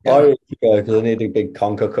 Yeah, because I need a big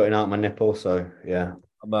conker cutting out my nipple. So yeah.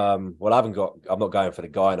 I'm not going for the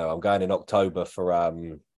gyno. I'm going in October for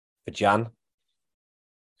Jan.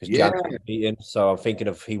 Because Jan's meeting. So I'm thinking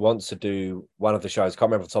of he wants to do one of the shows. Can't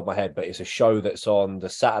remember off the top of my head, but it's a show that's on the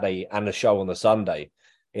Saturday and a show on the Sunday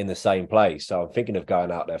in the same place. So I'm thinking of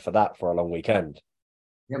going out there for that for a long weekend.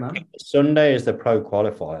 Yeah, man. Sunday is the pro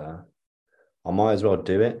qualifier. I might as well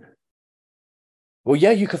do it. Well, yeah,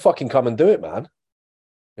 you could fucking come and do it, man.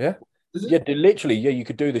 Yeah. Yeah, literally, yeah, you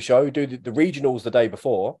could do the show, do the regionals the day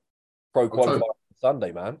before, pro qualifier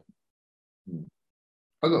Sunday, man.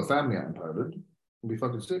 I got family out in Poland. It'll be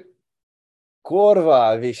fucking sick.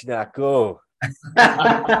 Kurwa, Wisniaku.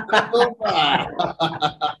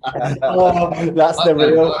 Oh, that's the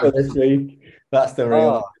real for this week. That's the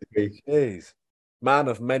real for this week. Jeez. Man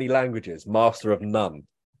of many languages, master of none.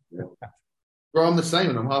 Yeah. Bro, I'm the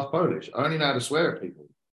same and I'm half Polish. I only know how to swear at people.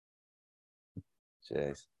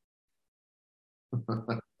 Jeez.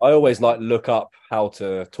 I always look up how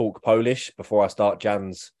to talk Polish before I start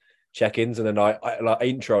Jan's check-ins, and then I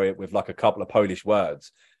intro it with like a couple of Polish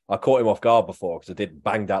words. I caught him off guard before because I did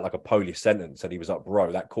banged out like a Polish sentence, and he was like,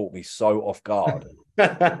 "Bro, that caught me so off guard."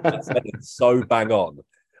 That sentence so bang on.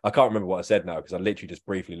 I can't remember what I said now because I literally just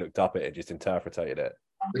briefly looked up it and just interpreted it.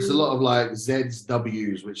 There's a lot of like Z's,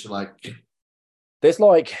 W's, which are like. There's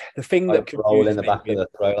like the thing that roll in the back of the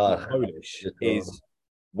throat. Polish is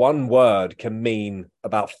one word can mean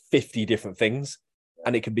about 50 different things,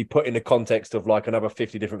 and it can be put in the context of like another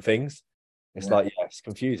 50 different things. It's it's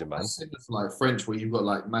confusing, man. It's similar to like French, where you've got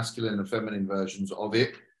like masculine and feminine versions of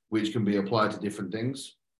it, which can be applied to different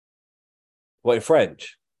things. What, in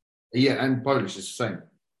French? Yeah, and Polish is the same.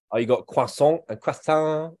 Oh, you got croissant and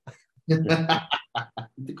croissant. The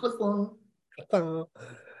croissant.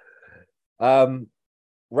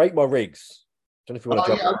 Rate my rigs. Don't know if you want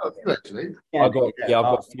to jump. I've got a few actually. I've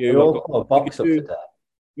got a few. There.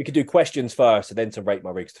 We could do questions first and then to rate my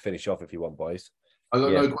rigs to finish off if you want, boys. I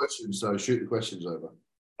got no questions, so shoot the questions over.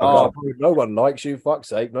 Oh, no one likes you, fuck's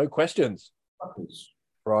sake. No questions.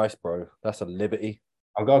 Christ, bro. That's a liberty.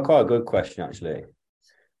 I've got quite a good question actually.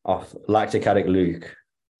 Off Lactic Addict Luke.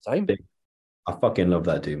 Same. I fucking love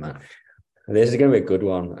that dude, man. This is going to be a good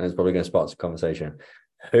one, and it's probably going to spark some conversation.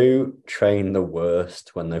 Who trained the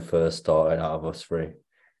worst when they first started out of us three?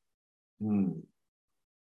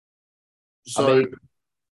 So,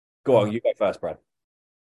 go on, you go first, Brad.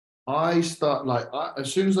 as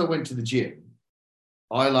soon as I went to the gym,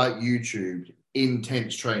 I YouTubed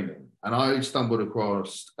intense training, and I stumbled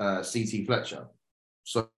across CT Fletcher.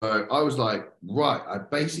 So I was like, right, I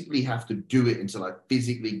basically have to do it until I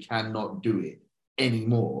physically cannot do it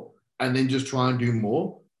anymore, and then just try and do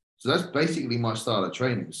more. So that's basically my style of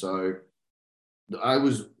training. So I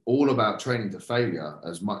was all about training to failure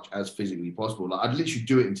as much as physically possible. Like I'd literally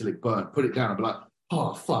do it until it burned, put it down, I'd be like,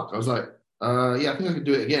 oh fuck. I was like, yeah, I think I can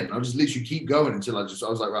do it again. I'll just literally keep going until I was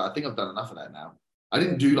like, right, I think I've done enough of that now. I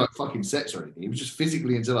didn't do like fucking sets or anything. It was just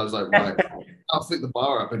physically until I was like, right, I can't flick the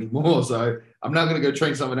bar up anymore. So I'm now going to go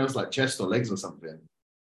train someone else like chest or legs or something.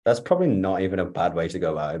 That's probably not even a bad way to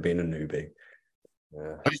go about it, being a newbie.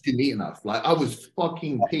 Yeah. I just didn't eat enough. Like I was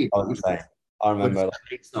fucking pissed. I remember.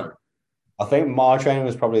 I think my training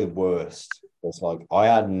was probably the worst. It's like I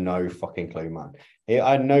had no fucking clue, man.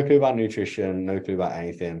 I had no clue about nutrition, no clue about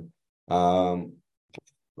anything. I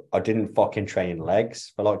didn't fucking train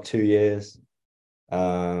legs for like 2 years.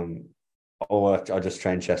 Or I just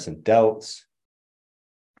trained chest and delts.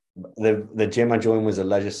 The gym I joined was a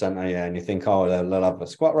leisure center, yeah, and you think, oh, they'll have a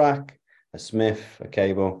squat rack, a Smith, a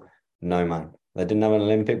cable. No, man. They didn't have an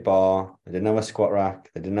Olympic bar. They didn't have a squat rack.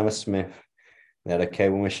 They didn't have a Smith. They had a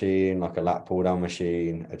cable machine, like a lat pull down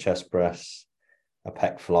machine, a chest press, a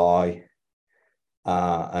pec fly,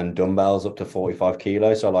 and dumbbells up to 45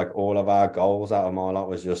 kilos. So like all of our goals out of my lot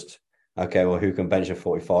was just, okay, well, who can bench at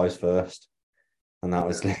 45s first? And that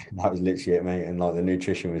was literally it, mate. And like the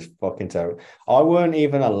nutrition was fucking terrible. I weren't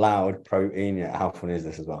even allowed protein yet. How funny is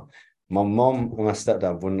this as well? My mom and my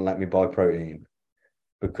stepdad wouldn't let me buy protein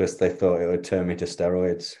because they thought it would turn me to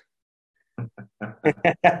steroids.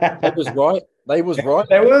 They was right. They was right.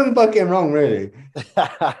 They weren't fucking wrong, really.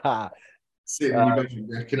 Sitting in your bedroom,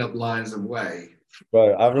 racking up lines of whey.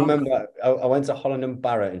 Bro, I remember I went to Holland and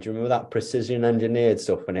Barrett, and do you remember that precision engineered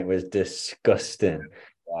stuff? And it was disgusting.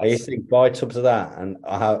 I used to buy tubs of that, and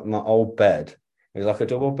I had my old bed. It was like a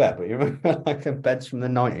double bed, but you remember like the beds from the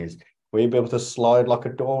 90s where you'd be able to slide like a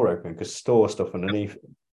door open, because store stuff underneath.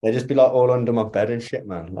 They'd just be like all under my bed and shit,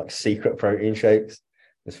 man, like secret protein shakes.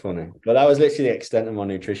 It's funny. But that was literally the extent of my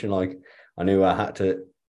nutrition. Like I knew I had to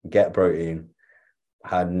get protein.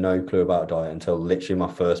 I had no clue about diet until literally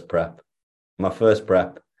my first prep. My first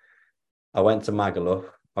prep, I went to Magaluf.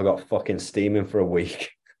 I got fucking steaming for a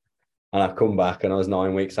week. And I come back and I was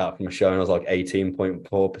 9 weeks out from a show and I was like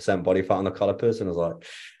 18.4% body fat on the calipers. And I was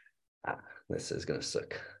like, this is going to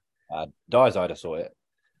suck. Diazide, I saw it.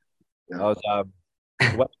 Yeah. I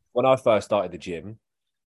was, when I first started the gym,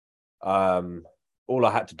 all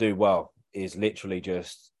I had to do is literally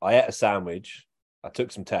just, I ate a sandwich, I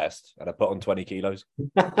took some tests and I put on 20 kilos.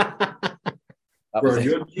 Bro,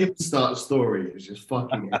 your gym start story is just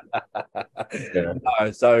fucking yeah.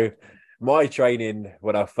 No, so my training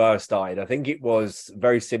when I first started, I think it was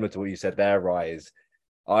very similar to what you said there, Rise.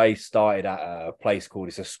 I started at a place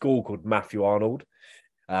it's a school called Matthew Arnold,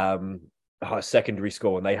 a secondary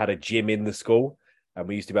school, and they had a gym in the school. And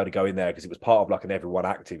we used to be able to go in there because it was part of like an everyone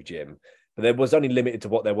active gym. But there was only limited to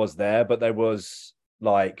what there was there. But there was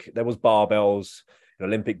barbells,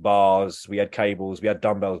 Olympic bars, we had cables, we had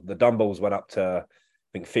dumbbells. The dumbbells went up to,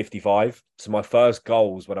 I think, 55. So my first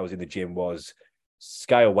goals when I was in the gym was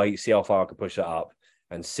scale weight, see how far I could push it up,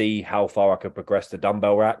 and see how far I could progress the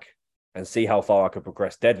dumbbell rack, and see how far I could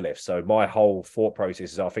progress deadlift. So my whole thought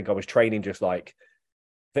process is, I think I was training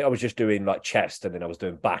I was just doing like chest, and then I was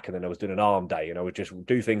doing back, and then I was doing an arm day, and I would just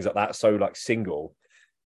do things like that. So like single.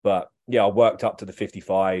 But yeah, I worked up to the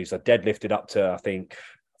 55s. I deadlifted up to, I think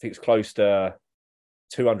it's close to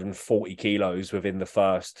 240 kilos within the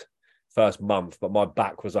first month, but my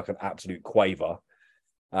back was like an absolute quaver.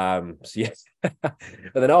 So yes. And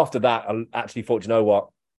then after that, I actually thought, you know what,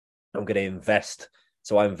 I'm going to invest.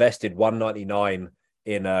 So I invested $199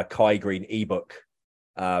 in a Kai Green ebook.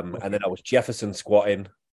 And then I was Jefferson squatting,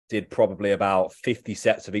 did probably about 50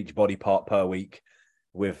 sets of each body part per week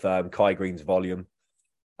with Kai Green's volume.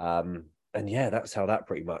 And yeah, that's how that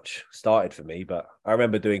pretty much started for me. But I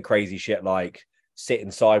remember doing crazy shit like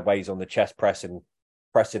sitting sideways on the chest press and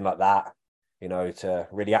pressing like that, to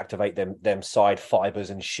really activate them side fibers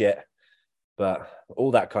and shit. But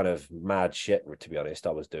all that kind of mad shit, to be honest,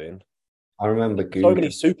 I was doing. I remember so many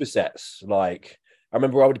supersets. Like I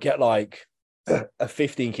remember I would get like a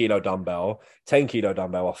 15 kilo dumbbell, 10 kilo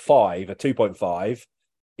dumbbell, a 5, a 2.5,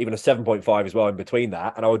 even a 7.5 as well in between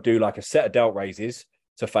that. And I would do like a set of delt raises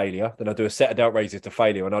to failure. Then I'd do a set of delt raises to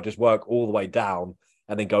failure, and I'd just work all the way down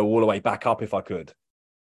and then go all the way back up if I could.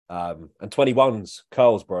 And 21s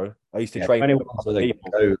curls, bro. I used to train 21s with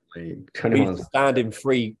people. We used to stand in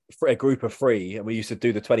a group of 3, and we used to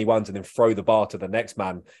do the 21s and then throw the bar to the next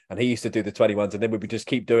man, and he used to do the 21s, and then we would just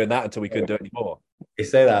keep doing that until we couldn't do it anymore. You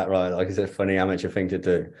say that, right? Like it's a funny amateur thing to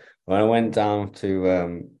do. When I went down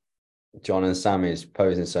to John and Sammy's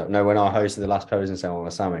posing set, no, when I hosted the last posing set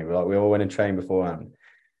with Sammy, we all went and trained beforehand.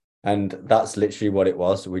 And that's literally what it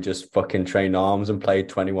was. We just fucking trained arms and played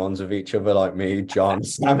 21s with each other, like me, John,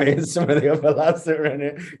 Sammy, and some of the other lads that were in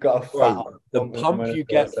it. Got a fat the pump you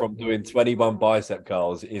get from doing 21 bicep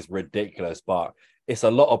curls is ridiculous, but it's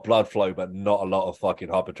a lot of blood flow, but not a lot of fucking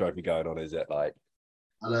hypertrophy going on, is it? Like,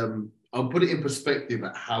 I'll put it in perspective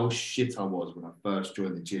at how shit I was when I first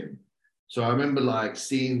joined the gym. So I remember like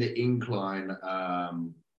seeing the incline,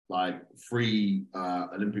 like free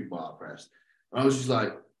Olympic bar press, and I was just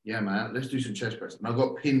like, yeah, man, let's do some chest press. And I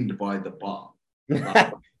got pinned by the bar.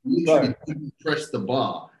 Like, literally couldn't press the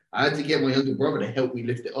bar. I had to get my younger brother to help me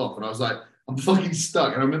lift it off. And I was like, I'm fucking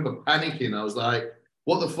stuck. And I remember panicking. I was like,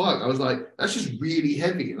 what the fuck? I was like, that's just really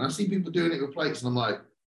heavy. And I see people doing it with plates. And I'm like,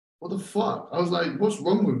 what the fuck? I was like, what's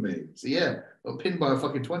wrong with me? So yeah, I got pinned by a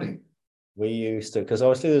fucking 20. We used to, because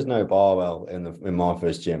obviously there's no barbell in my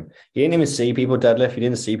first gym. You didn't even see people deadlift. You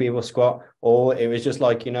didn't see people squat. Or it was just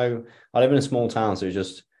like, you know, I live in a small town, so it was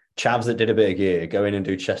just chavs that did a bit of gear, go in and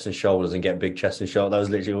do chest and shoulders and get big chest and shoulder. That was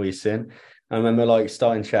literally all you seen. I remember like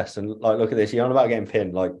starting chest and like, look at this. You're on about getting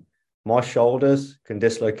pinned. Like my shoulders can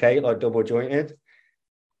dislocate like double jointed.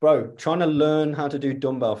 Bro, trying to learn how to do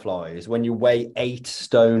dumbbell flies when you weigh 8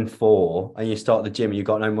 stone 4 and you start the gym and you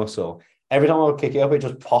got no muscle. Every time I would kick it up, it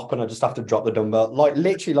just pop and I just have to drop the dumbbell. Like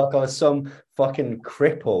literally like I was some fucking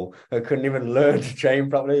cripple that couldn't even learn to train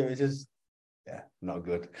properly. It was just, yeah, not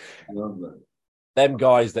good. I love that. them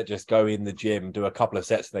guys that just go in the gym, do a couple of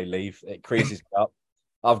sets, and they leave. It creases me up.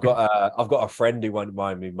 I've got a friend who won't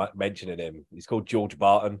mind me mentioning him. He's called George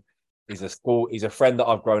Barton. He's a friend that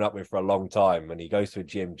I've grown up with for a long time, and he goes to a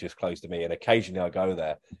gym just close to me. And occasionally I go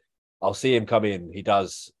there. I'll see him come in. He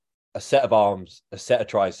does a set of arms, a set of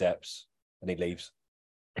triceps, and he leaves.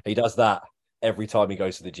 He does that every time he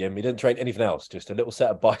goes to the gym. He didn't train anything else, just a little set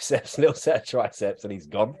of biceps, a little set of triceps, and he's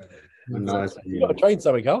gone. Nice. You got to train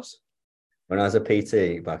something else. When I was a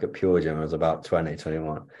PT back at Pure Gym, I was about 20,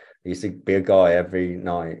 21. There used to be a guy every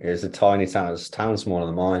night. It was a tiny town. It was a town smaller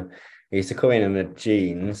than mine. He used to come in the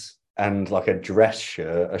jeans and like a dress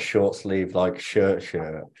shirt, a short sleeve like shirt,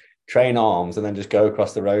 train arms, and then just go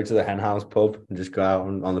across the road to the Hen House pub and just go out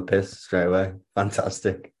on the piss straight away.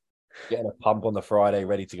 Fantastic. Getting a pump on the Friday,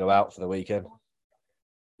 ready to go out for the weekend.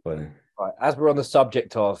 Funny. Right, as we're on the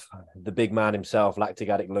subject of the big man himself, lactic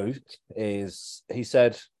addict Luke, he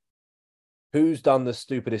said, who's done the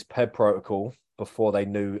stupidest PED protocol before they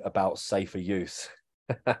knew about safer use?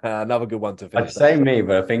 Another good one to finish. I'd say me,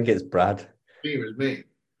 but I think it's Brad. It was me.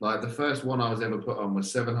 Like the first one I was ever put on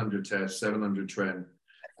was 700 test, 700 trend,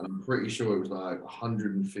 and I'm pretty sure it was like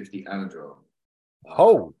 150 anadrol.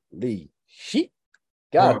 Holy shit.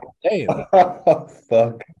 God damn. Oh,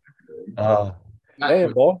 fuck. Oh.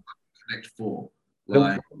 Damn, boy. Connect 4.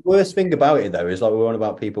 The worst thing about it though is like we're on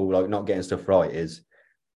about people like not getting stuff right is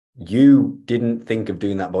you didn't think of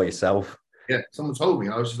doing that by yourself. Yeah, someone told me.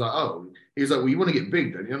 I was just like, oh. He was like, well, you want to get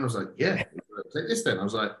big, don't you? And I was like, yeah. Like, take this then. I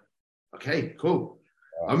was like, okay, cool.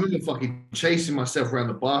 I remember fucking chasing myself around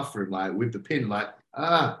the bathroom, like with the pin, like,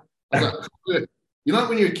 I was like, good. You know,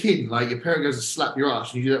 when you're a kid, like your parent goes to slap your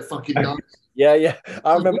ass and you do that fucking dance. Yeah.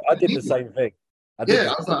 I remember I did the same thing. I did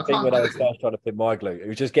the same thing when I was first trying to pin my glute. It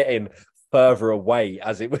was just getting further away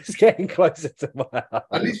as it was getting closer to my eye.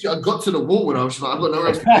 At least I got to the wall and I was like, I've got no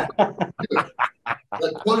rest.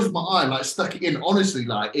 Like closed my eye, like stuck it in. Honestly,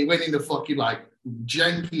 like it went in the fucking like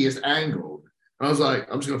jankiest angle. And I was like,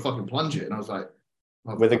 I'm just gonna fucking plunge it. And I was like,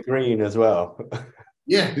 oh, with a green as well.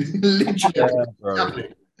 Yeah,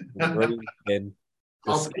 literally. Green pin.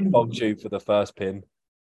 The skip-on tube for the first pin.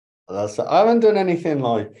 I haven't done anything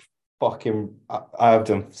like fucking. I have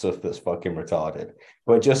done stuff that's fucking retarded,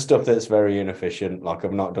 but just stuff that's very inefficient. Like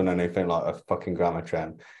I've not done anything like a fucking grammar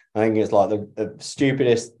trend. I think it's like the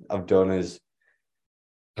stupidest I've done is,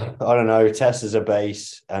 I don't know, test as a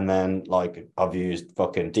base, and then like I've used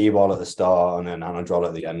fucking D-ball at the start and then anadrol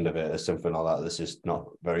at the end of it or something like that. That's just not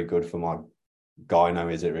very good for my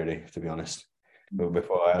gyno, is it really, to be honest?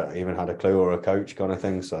 Before I even had a clue or a coach kind of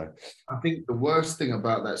thing. So I think the worst thing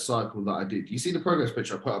about that cycle that I did, you see the progress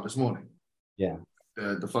picture I put up this morning? Yeah.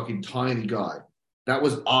 The fucking tiny guy. That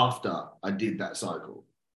was after I did that cycle.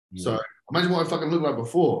 Yeah. So imagine what I fucking looked like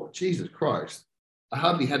before. Jesus Christ. I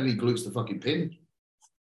hardly had any glutes to fucking pin.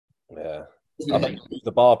 Yeah. I think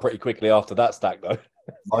the bar pretty quickly after that stack though.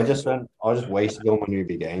 I just wasted all my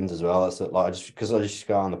newbie gains as well. That's like because I just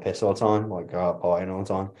go on the piss all the time, like go out partying all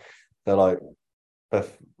the time. They're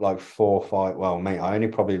like 4 or 5. Well, mate, I only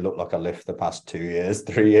probably look like I lift the past 2 years,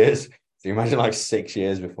 3 years. So you imagine like 6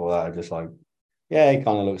 years before that, I'm just like, yeah, he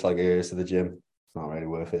kind of looks like he goes to the gym. It's not really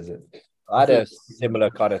worth it, is it? I had a similar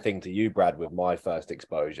kind of thing to you, Brad, with my first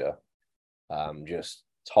exposure. Just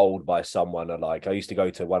told by someone, like I used to go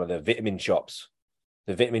to one of the vitamin shops,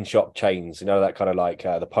 the vitamin shop chains, you know, that kind of like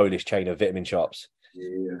the Polish chain of vitamin shops.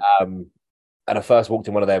 Yeah. And I first walked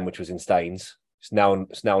in one of them, which was in Staines. It's now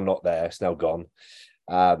not there. It's now gone.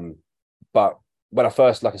 But when I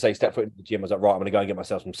first, like I say, stepped foot into the gym, I was like, right, I'm going to go and get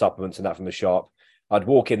myself some supplements and that from the shop. I'd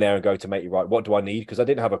walk in there and go to Matey, right, what do I need? Because I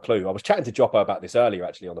didn't have a clue. I was chatting to Joppo about this earlier,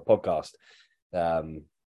 actually, on the podcast.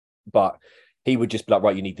 But he would just be like,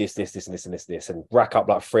 right, you need this, and this, and rack up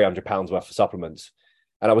like £300 worth of supplements.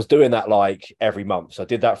 And I was doing that like every month. So I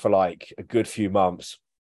did that for like a good few months.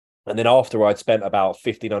 And then after I'd spent about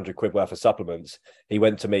 1,500 quid worth of supplements, he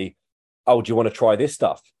went to me, oh, do you want to try this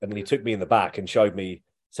stuff? And then he took me in the back and showed me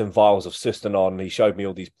some vials of Cystanon. He showed me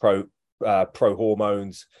all these pro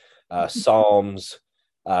hormones, Psalms,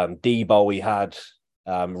 Debo he had,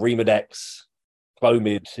 Remodex,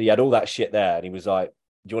 Clomid. He had all that shit there. And he was like,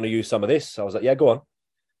 do you want to use some of this? I was like, yeah, go on.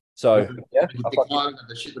 So yeah,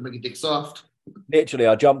 the shit that make your dick soft. Literally,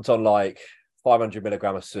 I jumped on like 500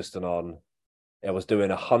 milligram of Cystanon. I was doing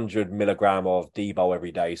 100 milligram of Debo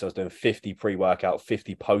every day. So I was doing 50 pre-workout,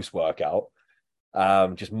 50 post-workout,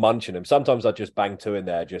 just munching them. Sometimes I'd just bang 2 in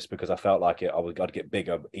there just because I felt like I'd get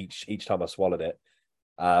bigger each time I swallowed it.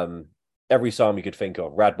 Every psalm you could think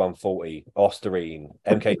of, Rad 140, Osterine,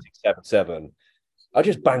 MK677. I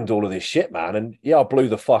just banged all of this shit, man. And yeah, I blew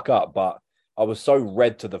the fuck up, but I was so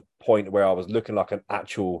red to the point where I was looking like an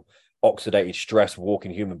actual oxidated stress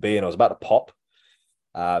walking human being. I was about to pop.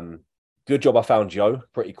 Good job I found Joe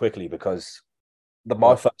pretty quickly because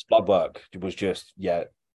my first blood work was just,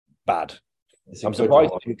 bad. I'm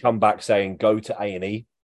surprised he didn't come back saying, go to A&E.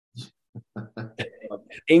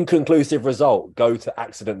 Inconclusive result, go to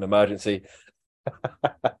accident and emergency.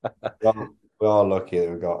 We are lucky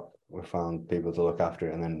that we found people to look after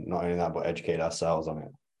it, and then not only that, but educate ourselves on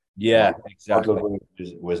it. Yeah, exactly.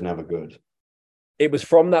 Was never good. It was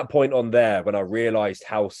from that point on there when I realized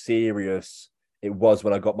how serious it was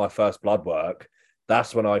when I got my first blood work.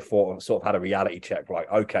 That's when I sort of had a reality check,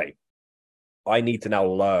 like, okay, I need to now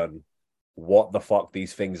learn what the fuck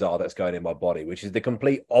these things are that's going in my body, which is the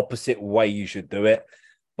complete opposite way you should do it.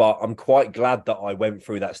 But I'm quite glad that I went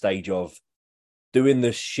through that stage of doing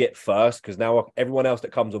this shit first, because now everyone else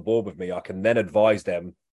that comes aboard with me, I can then advise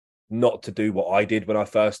them not to do what I did when I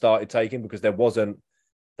first started taking, because there wasn't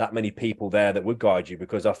that many people there that would guide you.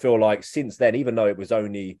 Because I feel like since then, even though it was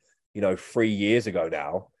only 3 years ago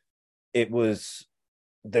now, it was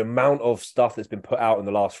the amount of stuff that's been put out in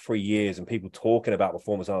the last 3 years and people talking about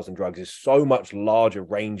performance enhancing drugs is so much larger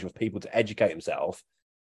range of people to educate themselves,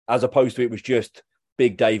 as opposed to it was just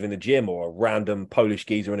Big Dave in the gym or a random Polish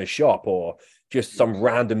geezer in a shop or just some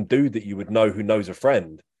random dude that you would know who knows a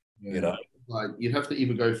friend. Like you'd have to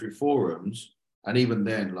even go through forums, and even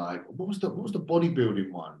then, like what was the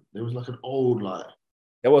bodybuilding one? There was like an old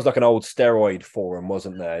there was like an old steroid forum,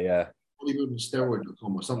 wasn't there? Yeah.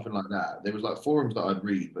 Bodybuildingsteroid.com or something like that. There was like forums that I'd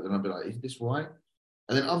read, but then I'd be like, is this right?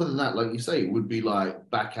 And then other than that, like you say, it would be like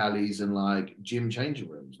back alleys and like gym changing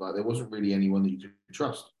rooms. Like there wasn't really anyone that you could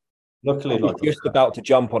trust. Luckily, I was just about to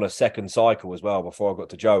jump on a second cycle as well before I got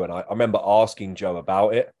to Joe. And I remember asking Joe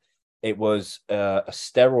about it. It was a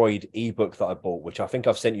steroid ebook that I bought, which I think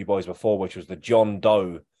I've sent you boys before, which was the John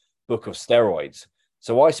Doe book of steroids.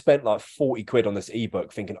 So I spent like 40 quid on this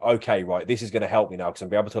ebook thinking, okay, right, this is going to help me now because I'm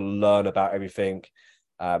going to be able to learn about everything.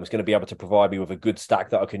 It's going to be able to provide me with a good stack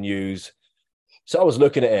that I can use. So I was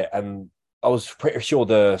looking at it and I was pretty sure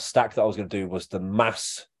the stack that I was going to do was the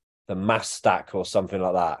mass stack or something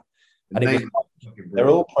like that. And they're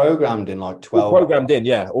all programmed in like 12. All programmed in,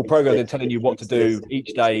 yeah. All programmed in telling you what to do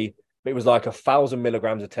each day. It was like 1,000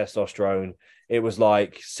 milligrams of testosterone. It was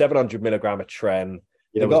like 700 milligram of tren.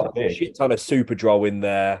 There was a shit ton of Superdrol in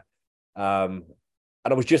there. And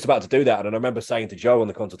I was just about to do that. And I remember saying to Joe on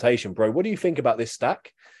the consultation, bro, what do you think about this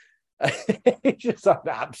stack? He's just like,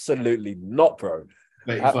 absolutely not, bro.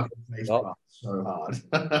 Mate, not. So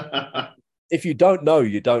hard. If you don't know,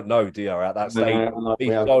 you don't know, do you? At that stage, be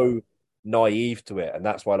so naive to it. And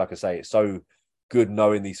that's why, like I say, it's so good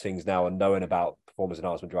knowing these things now and knowing about performance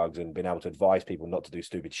enhancement drugs and being able to advise people not to do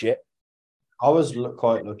stupid shit. I was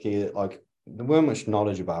quite lucky that, like, there weren't much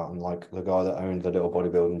knowledge about him. Like the guy that owned the little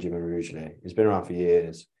bodybuilding gym in Rugeley, he's been around for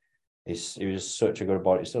years. He was such a good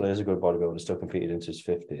body. He still is a good bodybuilder. Still competed into his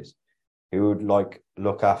 50s. He would like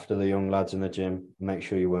look after the young lads in the gym, make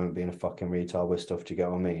sure you weren't being a fucking retard with stuff. Do you get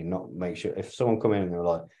what I mean? Not make sure if someone come in and they're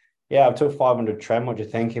like, "Yeah, I took 500 trem. What do you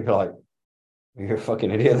think?" He'd be like, "You're a fucking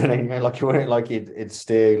idiot." Then anyway, like you wouldn't like it'd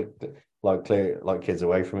steer like clear like kids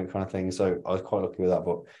away from it kind of thing. So I was quite lucky with that.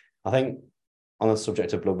 But I think on the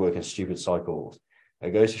subject of blood work and stupid cycles,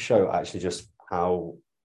 it goes to show actually just how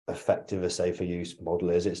effective a safer use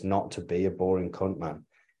model is. It's not to be a boring cunt, man.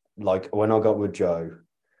 Like when I got with Joe,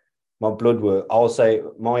 my blood work, I'll say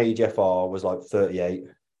my EGFR was like 38.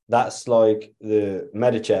 That's like the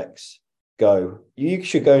Medichecks go, you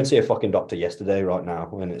should go and see a fucking doctor yesterday right now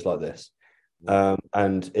when it's like this.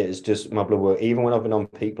 And it's just my blood work, even when I've been on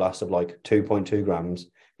peak blasts of like 2.2 grams,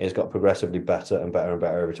 it's got progressively better and better and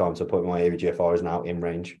better every time. So my EGFR is now in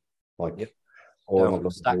range. Like, yep.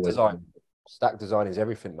 Stack design. Stack design is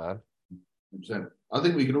everything, man. 100%. I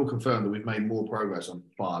think we can all confirm that we've made more progress on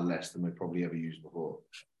far less than we've probably ever used before.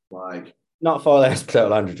 Like, not far less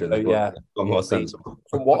total androgens. Oh, yeah. More sensible.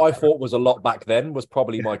 From what I thought was a lot back then was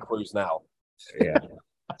probably my cruise now. Yeah.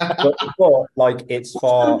 but like it's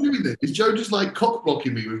far. Is Joe just like cock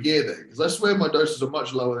blocking me with gear then? Because I swear my doses are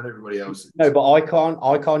much lower than everybody else's. No, but I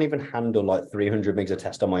can't even handle like 300 mgs of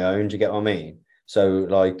test on my own. Do you get what I mean? So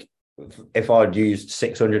like if I'd used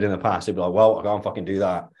 600 in the past, it'd be like, well, I can't fucking do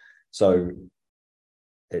that. So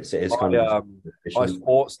it's kind of my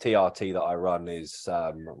sports TRT that I run is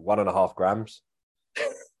 1.5 grams.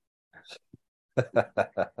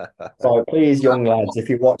 So please, young lads, if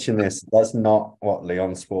you're watching this, that's not what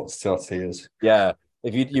Leon's sports TRT is. Yeah,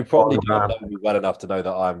 if you probably don't know me well enough to know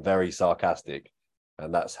that I'm very sarcastic,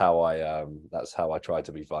 and that's how I try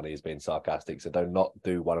to be funny, is being sarcastic. So don't not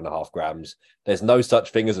do 1.5 grams. There's no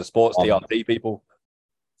such thing as a sports TRT, people.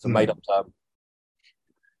 It's a made up term.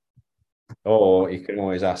 Or you can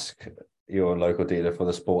always ask your local dealer for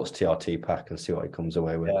the sports TRT pack and see what it comes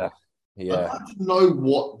away with. Yeah. I don't know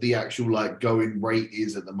what the actual like going rate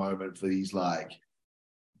is at the moment for these like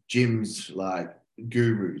gyms, like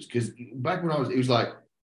gurus. Because back when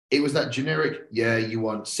it was that generic, you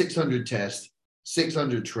want 600 test,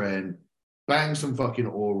 600 trend, bang some fucking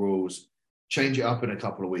orals, change it up in a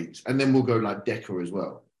couple of weeks, and then we'll go like Deca as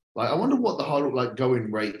well. Like, I wonder what the whole like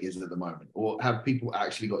going rate is at the moment, or have people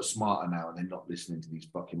actually got smarter now and they're not listening to these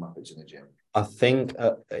fucking muppets in the gym? I think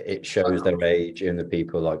it shows their age in the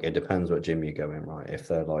people. Like, it depends what gym you go in, right? If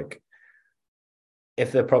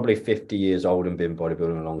they're probably 50 years old and been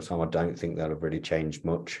bodybuilding a long time, I don't think they'll have really changed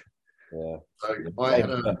much. Yeah. So I had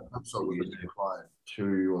a consult with a new client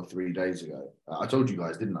 2 or 3 days ago. I told you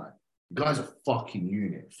guys, didn't I? The guy's a fucking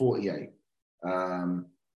unit, 48.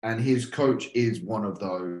 And his coach is one of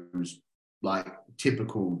those like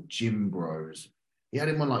typical gym bros. He had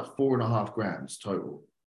him on like 4.5 grams total.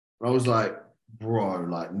 And I was like, bro,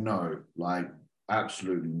 like, no, like,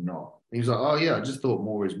 absolutely not. And he was like, oh, yeah, I just thought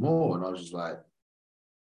more is more. And I was just like,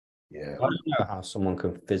 yeah. I don't know how someone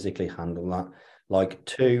can physically handle that. Like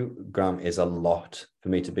 2 gram is a lot for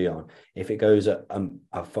me to be on. If it goes a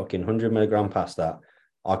fucking 100 milligram past that,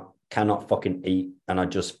 I cannot fucking eat and I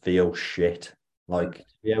just feel shit. Like, to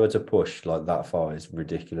be able to push like that far is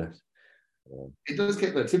ridiculous. It does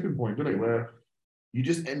get that tipping point, doesn't it, where you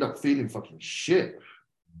just end up feeling fucking shit.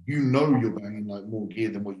 You know you're banging like more gear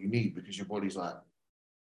than what you need because your body's like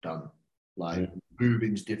done. Like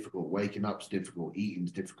moving's difficult, waking up's difficult,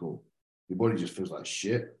 eating's difficult. Your body just feels like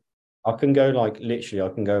shit. I can go like literally, I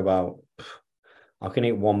can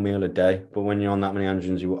eat 1 meal a day, but when you're on that many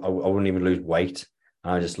androgens, I wouldn't even lose weight.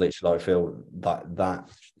 And I just literally like feel that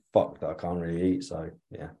fuck that I can't really eat. So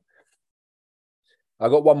yeah. I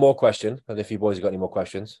got one more question, and if you boys have got any more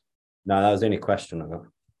questions. No, that was the only question I got.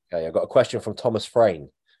 Okay, I got a question from Thomas Frayne.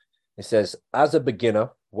 It says, as a beginner,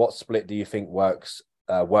 what split do you think worked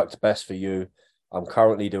best for you? I'm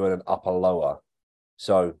currently doing an upper lower.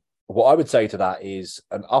 So what I would say to that is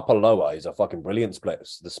an upper lower is a fucking brilliant split.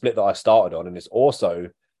 It's the split that I started on, and it's also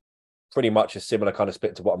pretty much a similar kind of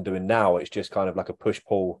split to what I'm doing now. It's just kind of like a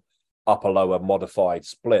push-pull upper lower modified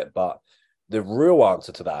split. But the real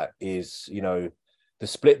answer to that is, you know, the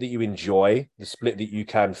split that you enjoy, the split that you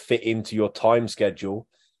can fit into your time schedule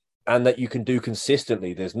and that you can do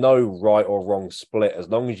consistently. There's no right or wrong split. As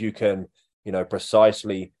long as you can, you know,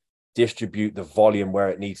 precisely distribute the volume where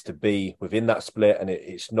it needs to be within that split and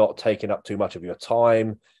it's not taking up too much of your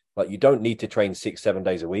time. Like, you don't need to train 6-7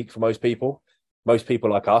 days a week for most people. Most people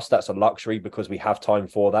like us, that's a luxury because we have time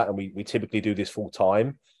for that and we typically do this full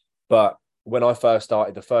time. But when I first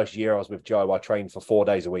started, the first year I was with Joe, I trained for 4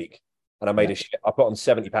 days a week. And I I put on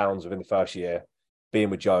 70 pounds within the first year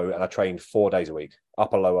being with Joe, and I trained 4 days a week,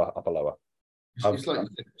 upper, lower, upper, lower. It's like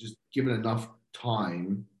just given enough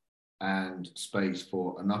time and space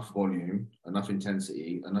for enough volume, enough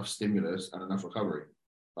intensity, enough stimulus, and enough recovery.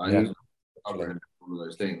 Like, covering all of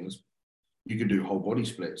those things, you can do whole body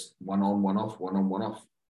splits, one on, one off, one on, one off.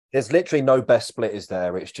 There's literally no best split, is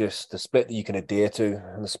there? It's just the split that you can adhere to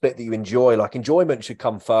and the split that you enjoy. Like, enjoyment should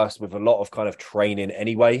come first with a lot of kind of training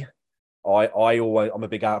anyway. I'm a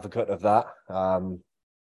big advocate of that.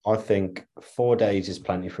 I think 4 days is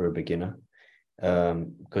plenty for a beginner.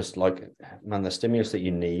 Because like, man, the stimulus that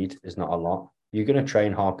you need is not a lot. You're going to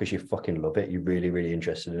train hard because you fucking love it. You're really, really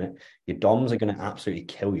interested in it. Your DOMs are going to absolutely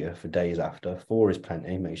kill you for days after. 4 is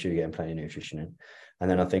plenty. Make sure you're getting plenty of nutrition in. And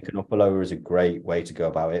then I think an upper lower is a great way to go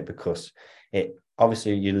about it, because it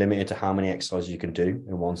obviously you're limited to how many exercises you can do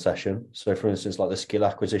in one session. So for instance, like the skill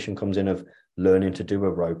acquisition comes in of learning to do a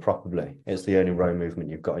row properly. It's the only row movement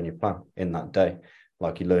you've got in your plan in that day.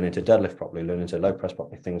 Like you're learning to deadlift properly, learning to low press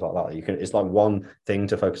properly, things like that. It's like one thing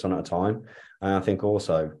to focus on at a time. And I think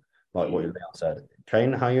also, like what Leon said,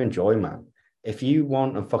 train how you enjoy, man. If you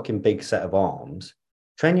want a fucking big set of arms,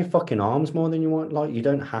 train your fucking arms more than you want. Like, you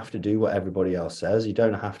don't have to do what everybody else says. You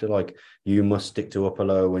don't have to, like, you must stick to upper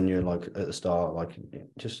low when you're like at the start. Like,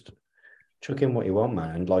 just chuck in what you want,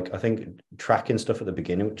 man. And like, I think tracking stuff at the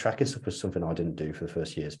beginning, tracking stuff was something I didn't do for the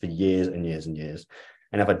first years, for years and years and years.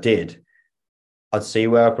 And if I did, I'd see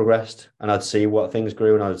where I progressed, and I'd see what things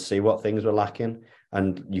grew, and I'd see what things were lacking,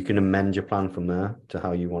 and you can amend your plan from there to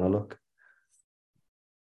how you want to look.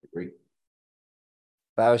 Agree.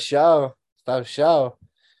 For sure.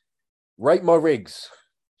 Rate my rigs.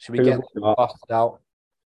 Should we get busted out?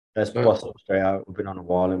 Let's bust it straight out. We've been on a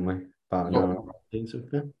while, haven't we? About an hour.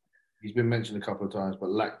 He's been mentioned a couple of times, but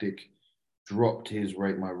Lactic dropped his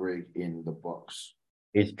rate my rig in the box.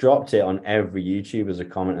 He's dropped it on every YouTube as a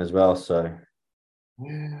comment as well, so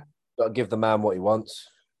yeah. Got to give the man what he wants.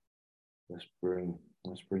 Let's bring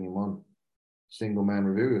him on. Single man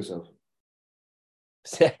review yourself.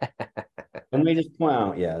 Can we just point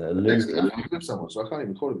out, that Luke with someone, so I can't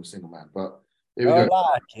even call him a single man, but here we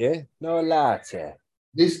go. No lie here.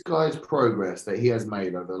 This guy's progress that he has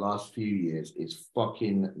made over the last few years is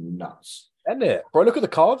fucking nuts. Isn't it? Bro, look at the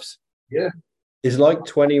calves. Yeah. He's like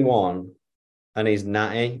 21 and he's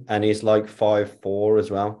natty and he's like 5'4" as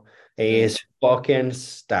well. He is fucking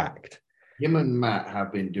stacked. Him and Matt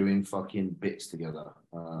have been doing fucking bits together.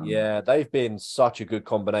 Yeah, they've been such a good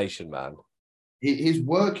combination, man. His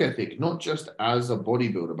work ethic, not just as a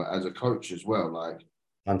bodybuilder, but as a coach as well. Like,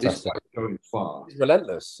 fantastic. This guy's going far. He's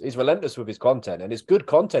relentless. He's relentless with his content, and it's good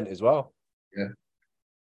content as well. Yeah.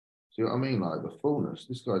 See what I mean? Like the fullness.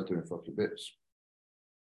 This guy's doing fucking bits.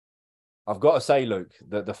 I've got to say, Luke,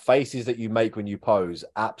 that the faces that you make when you pose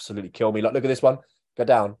absolutely kill me. Like, look at this one. Go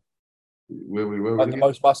down. Where the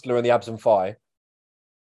most muscular in the abs and thigh.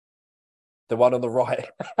 The one on the right.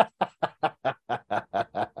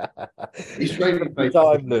 He's training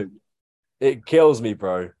time, Luke. It kills me,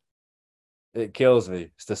 bro. It kills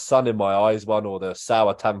me. It's the sun in my eyes one, or the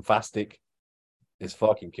sour tamfastic. It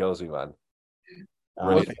fucking kills me, man.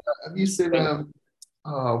 Really. Have you seen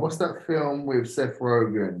what's that film with Seth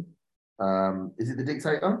Rogen? Is it The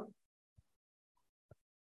Dictator?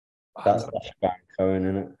 That's Baron Cohen,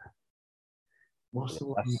 isn't it? What's the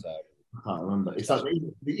one? I can't remember. It's like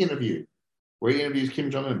the interview where he interviews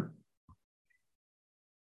Kim Jong-un.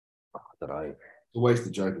 I don't know. It's a waste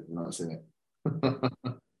of joke if you've not seen it.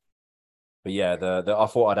 But yeah, I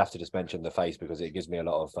thought I'd have to just mention the face because it gives me a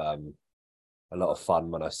lot of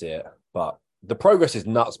fun when I see it. But the progress is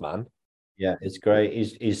nuts, man. Yeah, it's great.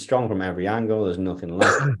 He's strong from every angle. There's nothing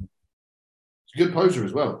left. He's a good poser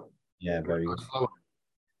as well. Yeah, very good.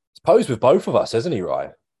 He's posed with both of us, hasn't he,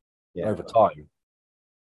 right? Yeah. Over time.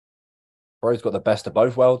 Bro's got the best of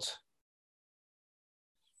both worlds.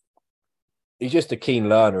 He's just a keen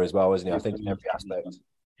learner as well, isn't he? I think in every aspect.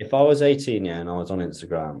 If I was 18, and I was on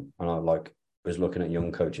Instagram and I was looking at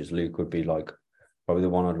young coaches, Luke would be like probably the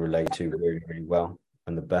one I'd relate to really, really well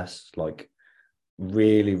and the best. Like,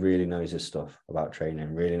 really, really knows his stuff about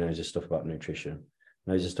training, really knows his stuff about nutrition,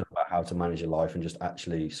 knows his stuff about how to manage your life and just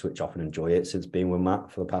actually switch off and enjoy it since being with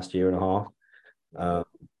Matt for the past year and a half.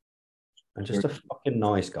 And just a fucking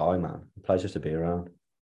nice guy, man. Pleasure to be around.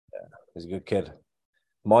 Yeah, he's a good kid.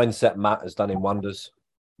 Mindset Matt has done him wonders.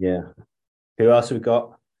 Yeah. Who else have we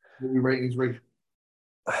got? What are we rating his rig?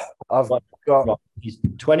 I've got... He's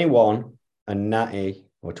 21 and natty,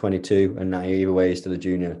 or 22 and natty, either way, he's still a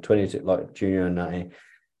junior. 22, like junior and natty,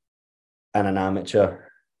 and an amateur.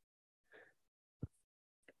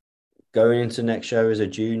 Going into next show as a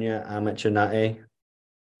junior, amateur, natty.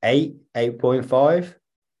 8.5.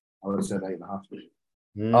 I would have said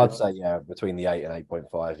 8.5. I'd say, yeah, between the 8 and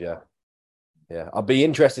 8.5, yeah. Yeah, I'd be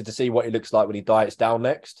interested to see what he looks like when he diets down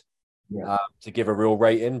next, to give a real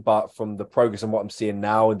rating. But from the progress and what I'm seeing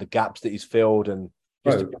now and the gaps that he's filled and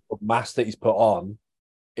just the mass that he's put on,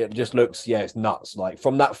 it just looks, it's nuts. Like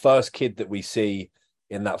from that first kid that we see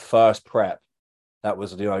in that first prep, that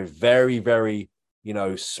was, very, very,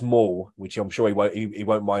 small, which I'm sure he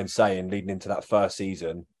won't mind saying leading into that first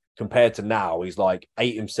season, compared to now, he's like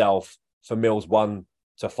ate himself for meals 1,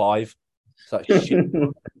 to 5. It's like shit.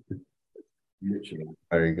 Literally.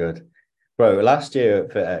 Very good. Bro, last year at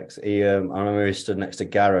FitX, I remember he stood next to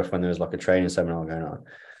Gareth when there was like a training seminar going on.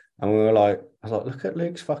 And we were like, I was like, look at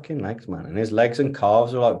Luke's fucking legs, man. And his legs and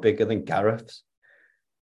calves are like bigger than Gareth's.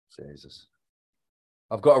 Jesus.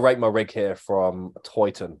 I've got to rate my rig here from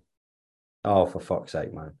Toyton. Oh, for fuck's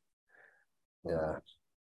sake, man. Yeah.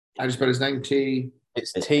 How do you spell his name?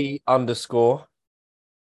 It's T _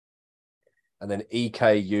 and then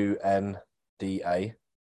EKUNDA.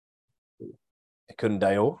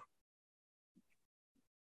 Kundale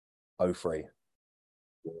 03.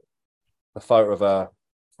 A photo of a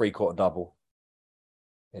 3/4 double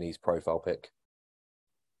in his profile pic.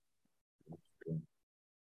 This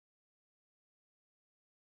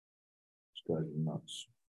guy's nuts.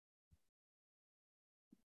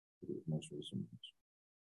 Most recent.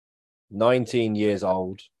 19 years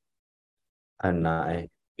old. And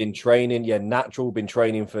natty. Been training, natural, been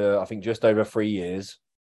training for, I think, just over 3 years.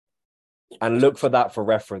 And look for that for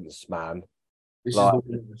reference, man. This is the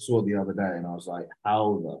one I saw the other day, and I was like,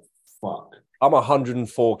 how the fuck? I'm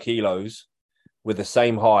 104 kilos with the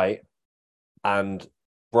same height, and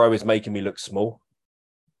bro is making me look small.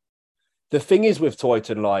 The thing is with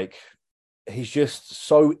Toyton, like, he's just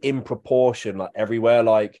so in proportion, like everywhere.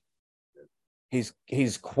 Like his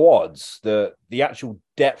quads, the actual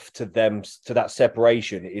depth to them, to that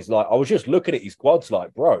separation is like, I was just looking at his quads,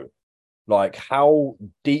 like, bro, like how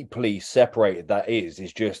deeply separated that is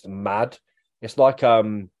just mad. It's like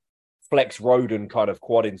Flex Roden kind of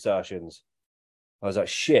quad insertions. I was like,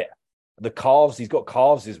 shit. The calves, he's got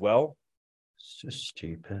calves as well. It's just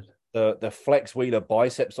stupid. The Flex Wheeler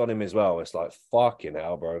biceps on him as well. It's like, fucking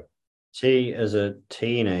hell, bro. T as a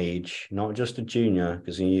teenage, not just a junior,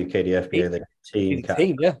 because in UK the FBA they're teen.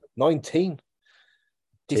 Teen, yeah, 19.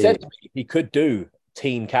 He said he could do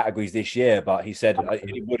teen categories this year, but he said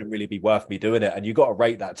it wouldn't really be worth me doing it. And you got to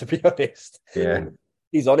rate that, to be honest. Yeah,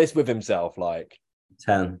 he's honest with himself. Like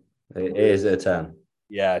 10. It is a 10.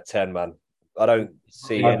 Yeah, 10, man. I don't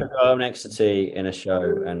see I it. could go up next to T in a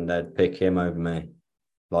show and they'd pick him over me.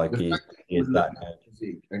 Like he is that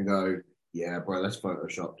good. And go, yeah, bro, that's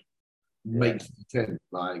photoshopped. Makes the 10.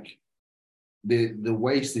 Like the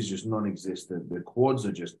waist is just non-existent. The quads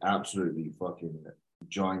are just absolutely fucking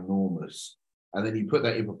ginormous. And then you put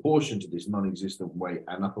that in proportion to this non-existent weight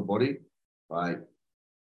and upper body, like,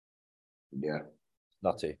 yeah,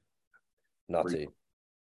 Nutty.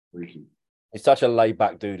 freaky. He's such a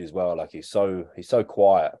laid-back dude as well. Like he's so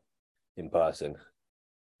quiet in person.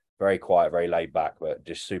 Very quiet, very laid back, but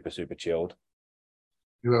just super, super chilled.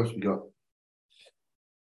 Who else we got?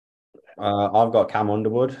 I've got Cam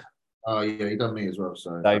Underwood. Oh yeah, he done me as well.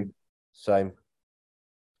 So Same.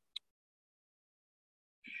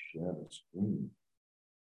 Yeah, that's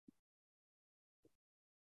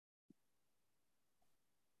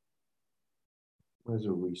Where's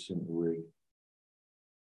a recent rig?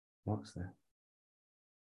 What's that?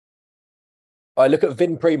 I look at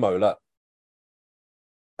Vin Primo, look,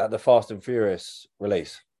 at the Fast and Furious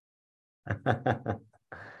release.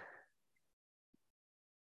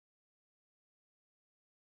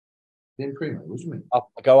 Vin Primo, what do you mean?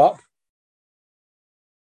 Go up.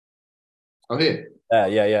 Oh, here.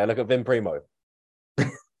 Yeah. Look at Vin Primo.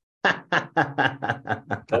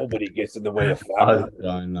 Nobody gets in the way of family.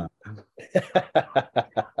 I know.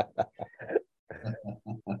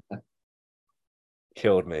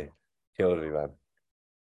 Killed me, man.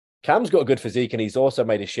 Cam's got a good physique, and he's also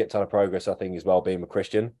made a shit ton of progress, I think, as well, being a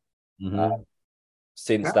Christian.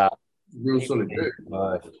 Since that Real solid dude.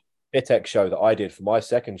 FitX show that I did for my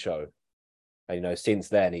second show, and since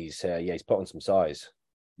then he's put on some size.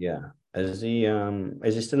 Yeah. Is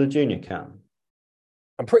he still a junior, Cam?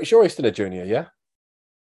 I'm pretty sure he's still a junior.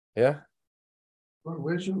 Yeah. Bro,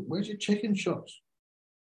 where's your chicken shots?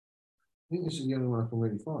 I think this is the only one I can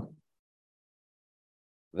really find.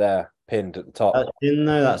 There, pinned at the top. I didn't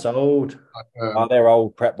know that's old. They're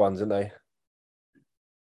old prep ones, aren't they?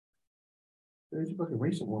 There's a fucking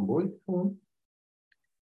recent one, boy. Come on.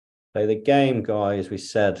 Play the game, guys. We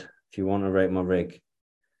said if you want to rate my rig,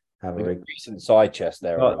 have a rig. Recent side chest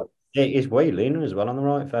there. Right. It is way leaner as well on the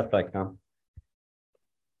right. Fair play, Cam.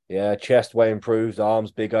 Yeah, chest way improves,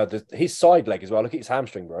 arms bigger. His side leg as well. Look at his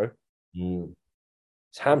hamstring, bro.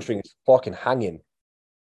 His hamstring is fucking hanging.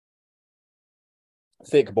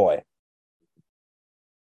 Thick boy.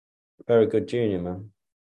 Very good junior, man.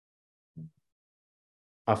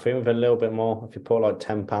 I think with a little bit more, if you put like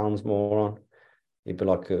 10 pounds more on, he'd be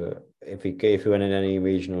like if he went in any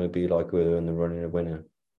regional, he'd be like in the running a winner.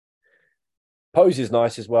 Pose is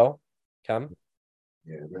nice as well, Cam.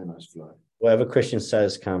 Yeah, very nice fly. Whatever Christian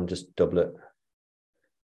says, Cam, just double it.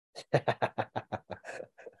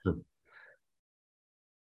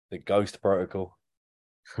 The ghost protocol.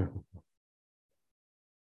 Yeah,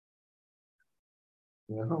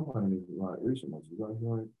 I can't find any like recent ones. You guys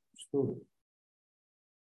like story?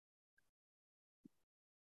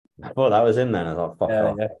 I thought that was in there. And I was like, fuck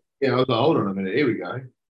off. Yeah. Yeah, I was like, hold on a minute. Here we go.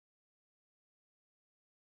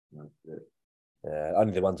 That's it. Yeah,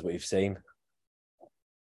 only the ones that we've seen.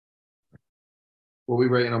 What are we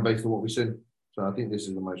rating on based on what we've seen? So I think this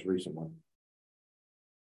is the most recent one.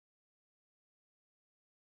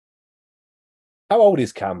 How old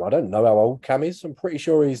is Cam? I don't know how old Cam is. I'm pretty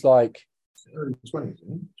sure he's like Early 20s,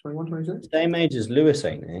 21, 26? Same age as Lewis,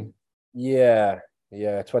 ain't he? yeah,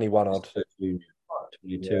 21 odd. 22,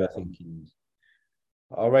 Yeah. I think he is.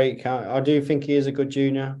 I do think he is a good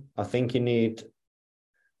junior. I think you need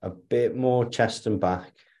a bit more chest and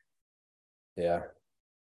back. Yeah,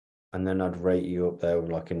 And then I'd rate you up there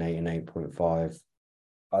with like an 8 and 8.5.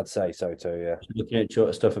 I'd say so too. Yeah. Looking at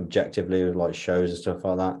short stuff objectively with like shows and stuff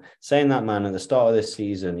like that. Saying that, man, at the start of this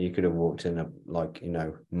season, you could have walked in like,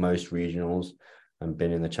 most regionals and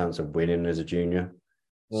been in the chance of winning as a junior.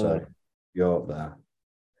 So you're up there.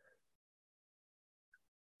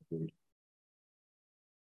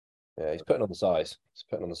 Yeah, he's putting on the size.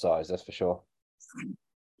 That's for sure.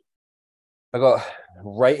 I got a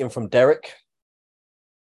rating from Derek.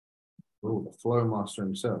 Oh, the flow master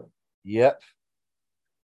himself. Yep.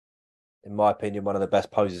 In my opinion, one of the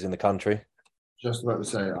best posers in the country. Just about to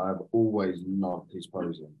say, I've always loved his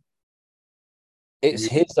posing. It's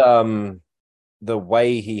his the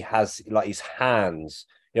way he has like his hands.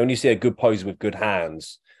 When you see a good poser with good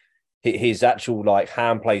hands, his actual like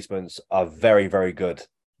hand placements are very, very good.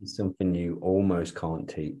 It's something you almost can't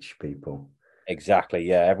teach people. Exactly.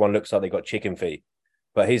 Yeah. Everyone looks like they got chicken feet.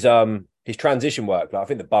 But his transition work, like I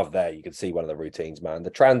think above there you can see one of the routines, man. The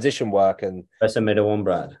transition work and That's the middle one,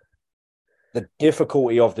 Brad. the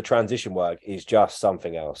difficulty of the transition work is just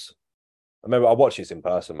something else. I remember I watched this in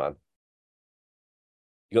person, man.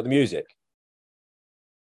 You got the music?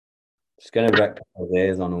 Just gonna wreck people's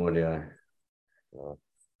ears on audio. Oh.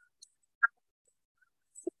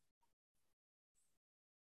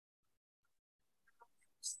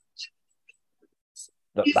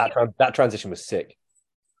 That transition was sick.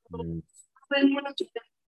 Mm.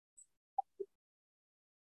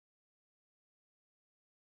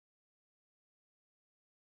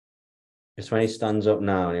 Just when he stands up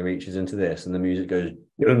now and he reaches into this and the music goes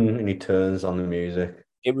and he turns on the music.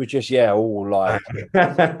 It was just all like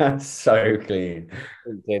so clean.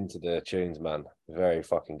 into the tunes, man. Very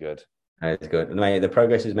fucking good. It's good. And mate, the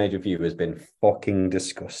progress he's made with you has been fucking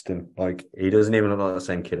disgusting. Like he doesn't even look like the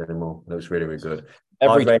same kid anymore. It looks really, really good.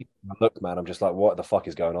 Every time I look, man, I'm just like, what the fuck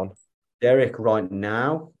is going on? Derek right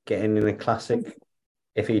now getting in a classic.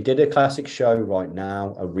 If he did a classic show right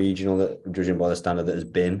now, a regional that judging by the standard that has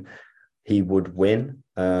been, he would win.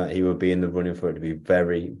 He would be in the running for it to be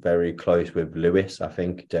very, very close with Lewis. I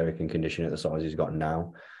think Derek in condition at the size he's got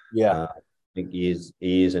now. Yeah, I think he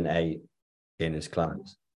is an 8 in his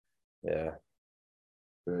class. Yeah.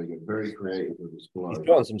 Very good. Very creative with his flow. He's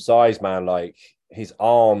got on some size, man. Like his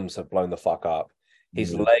arms have blown the fuck up.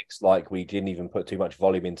 His legs, like we didn't even put too much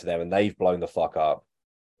volume into them, and they've blown the fuck up.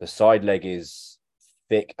 The side leg is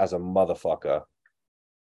thick as a motherfucker.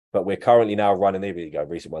 But we're currently now running, there you go,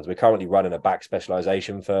 recent ones. We're currently running a back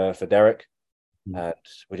specialization for Derek. And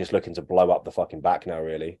we're just looking to blow up the fucking back now,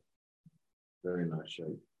 really. Very nice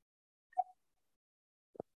shape.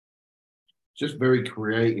 Just very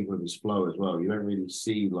creative with his flow as well. You don't really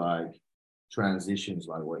see like transitions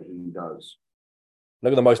like what he does.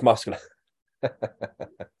 Look at the most muscular.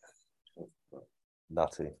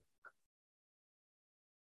 Nutty.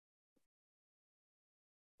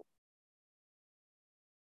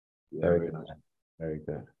 Yeah, Very very good. nice. Very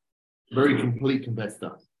good. Very complete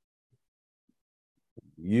competitor.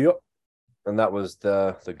 Yep. And that was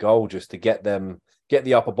the goal, just to get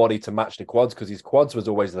the upper body to match the quads, because his quads was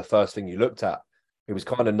always the first thing you looked at. He was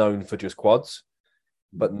kind of known for just quads.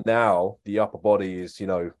 But now the upper body is,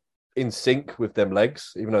 in sync with them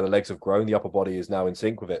legs. Even though the legs have grown, the upper body is now in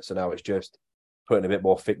sync with it. So now it's just putting a bit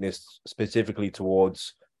more thickness specifically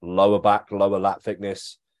towards lower back, lower lat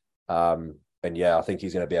thickness. And yeah, I think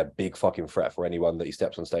he's going to be a big fucking threat for anyone that he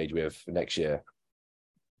steps on stage with next year.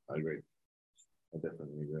 I agree. I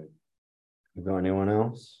definitely agree. You got anyone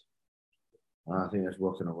else? I think that's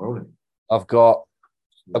rocking and rolling. I've got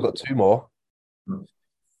two more.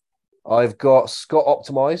 I've got Scott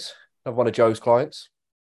Optimize, of one of Joe's clients.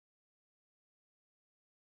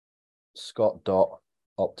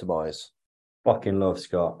 Scott.Optimize. Fucking love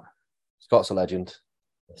Scott. Scott's a legend.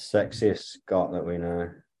 The sexiest Scott that we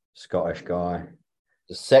know. Scottish guy.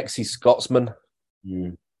 The sexy Scotsman.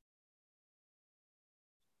 Mm.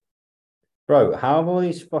 Bro, how have all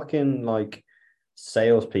these fucking like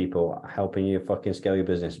salespeople helping you fucking scale your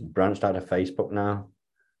business branched out to Facebook now?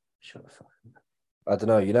 Shut the fuck up. I don't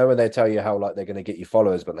know. You know when they tell you how like they're going to get you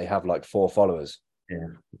followers, but they have like 4 followers. Yeah,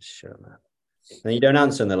 shut up, man. Then you don't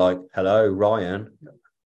answer, and they're like, "Hello, Ryan."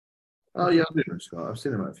 Oh yeah, I do know Scott. I've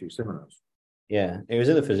seen him at a few seminars. Yeah, it was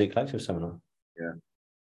at the Physique Collective seminar. Yeah.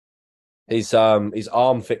 His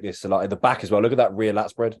arm thickness, so like at the back as well. Look at that rear lat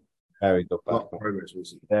spread. Very good A lot back. of progress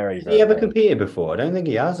recently. Very, Has very he ever good. competed before? I don't think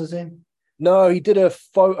he has he? No, he did a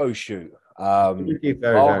photo shoot. He did very,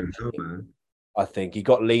 very well, man. I think he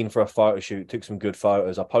got lean for a photo shoot, took some good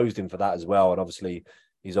photos. I posed him for that as well. And obviously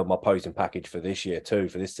he's on my posing package for this year too,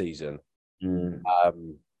 for this season. Mm.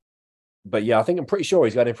 But yeah, I'm pretty sure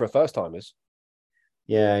he's going in for a first timers.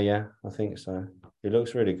 Yeah, I think so. He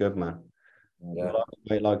looks really good, man. Yeah.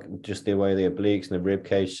 Like just the way the obliques and the rib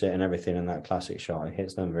cage sit and everything in that classic shot, he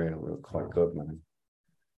hits them very quite good, man.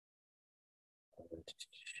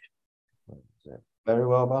 Very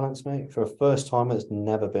well balanced, mate. For a first timer that's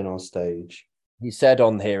never been on stage. He said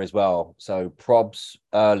on here as well. So probs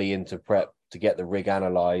early into prep to get the rig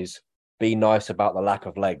analysed. Be nice about the lack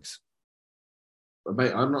of legs. But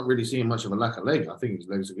mate, I'm not really seeing much of a lack of leg. I think his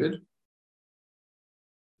legs are good.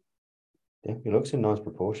 Yeah, he looks in nice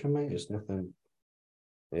proportion, mate. It's nothing.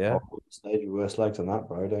 Yeah. Stage worse legs than that,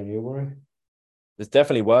 bro. Don't you worry. There's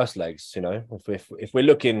definitely worse legs, you know. If we're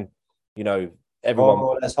looking, you know, everyone.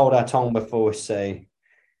 Oh, let's hold our tongue before we say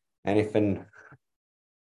anything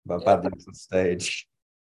about bad things on stage.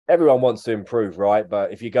 Everyone wants to improve, right?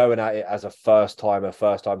 But if you're going at it as a first time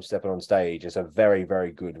stepping on stage, it's a very,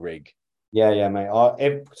 very good rig. Yeah, mate.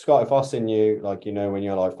 Scott, if I seen you, like, you know, when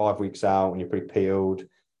you're like 5 weeks out and you're pretty peeled,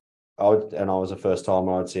 I was a first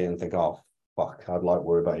timer, I'd see it and think, oh, fuck, I'd like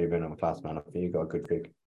worry about you being on a class, man. I think you got a good rig.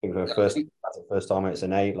 I think for the first time, it's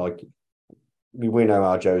an 8. Like, we know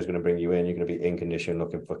how Joe's going to bring you in. You're going to be in condition,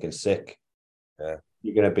 looking fucking sick. Yeah.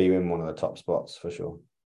 You're going to be in one of the top spots for sure.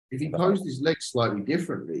 If he posed his legs slightly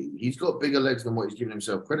differently, he's got bigger legs than what he's giving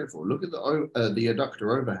himself credit for. Look at the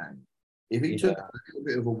adductor overhang. If he took a little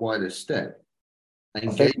bit of a wider step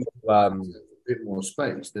and gave a bit more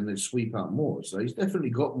space, then they'd sweep out more. So he's definitely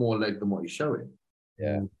got more leg than what he's showing.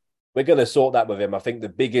 Yeah. We're going to sort that with him. I think the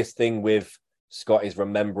biggest thing with Scott is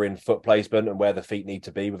remembering foot placement and where the feet need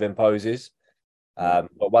to be within poses. But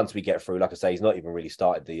once we get through, like I say, he's not even really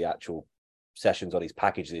started the actual sessions on his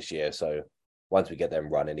package this year. So once we get them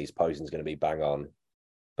running, his posing is going to be bang on.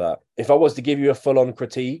 But if I was to give you a full-on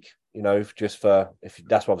critique, you know, if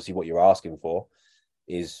that's obviously what you're asking for,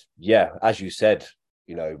 is, yeah, as you said,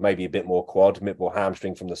 you know, maybe a bit more quad, a bit more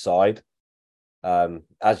hamstring from the side.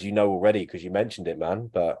 As you know already, because you mentioned it, man.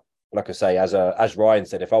 But like I say, as Ryan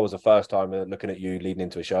said, if I was a first timer looking at you leading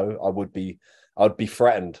into a show, I'd be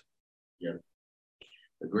threatened. Yeah.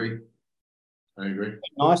 I agree.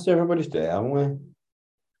 Nice to everybody today, haven't we?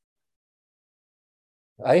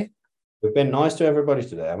 Hey? We've been nice to everybody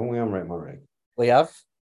today, haven't we, on Rate My Rig? We have.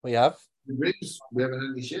 The rigs, we haven't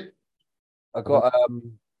had any shit. I got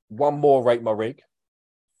one more Rate My Rig.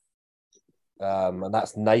 And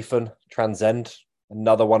that's Nathan Transcend,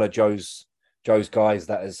 another one of Joe's guys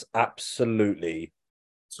that is absolutely.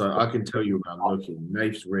 So I can tell you when I'm looking,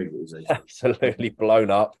 Nate's rig is absolutely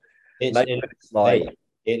blown up. It looks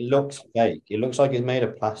fake. It looks like it's made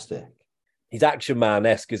of plastic. He's Action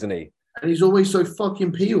Man-esque, isn't he? And he's always so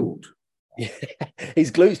fucking peeled.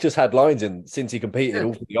 His glutes just had lines in since he competed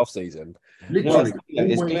all for the off-season. Literally.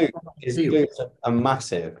 His glutes are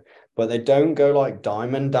massive, but they don't go like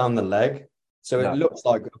diamond down the leg. So it looks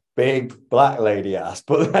like a big black lady ass,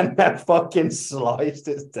 but then they're fucking sliced.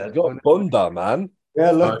 It's dead. You got bunda, man.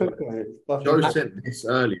 Yeah, look at it. Joe sent this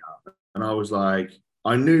earlier, and I was like,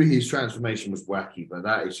 I knew his transformation was wacky, but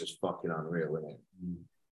that is just fucking unreal, isn't it?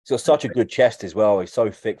 He's got such a good chest as well. He's so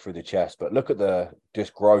thick through the chest, but look at the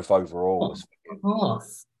just growth overall.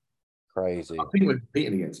 Crazy. I think we're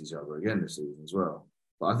competing against each other again this season as well.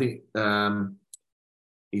 But I think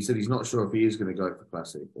he said he's not sure if he is going to go for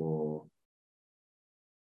classic or.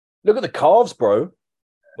 Look at the calves, bro.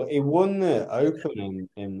 But he won the Open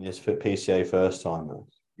in his PCA first timer.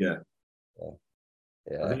 Yeah.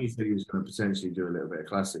 I think he said he was going to potentially do a little bit of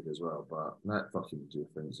classic as well, but that fucking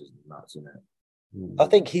difference is nuts, isn't it? I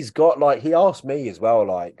think he's got, like, he asked me as well,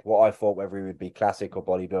 like, what I thought, whether he would be classic or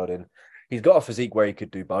bodybuilding. He's got a physique where he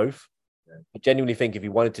could do both. Yeah. I genuinely think if he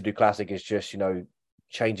wanted to do classic, it's just, you know,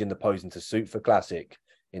 changing the posing to suit for classic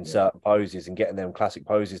in certain poses and getting them classic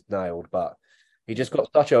poses nailed. But he just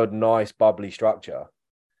got such a nice, bubbly structure.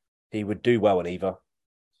 He would do well in either.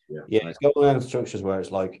 Yeah, it's got one of those structures where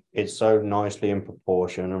it's like it's so nicely in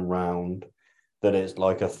proportion and round that it's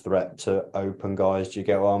like a threat to open guys. Do you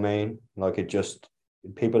get what I mean? Like it just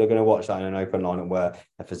people are going to watch that in an open lineup where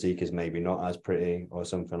a physique is maybe not as pretty or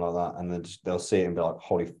something like that, and then they'll see it and be like,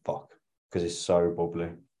 "Holy fuck," because it's so bubbly.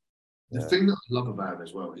 The thing that I love about him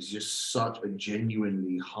as well is just such a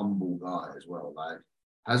genuinely humble guy as well. Like,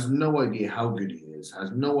 has no idea how good he is,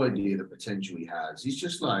 has no idea the potential he has. He's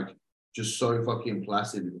just like, just so fucking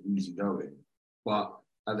placid and easygoing. But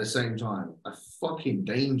at the same time, a fucking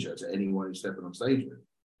danger to anyone who's stepping on stage with,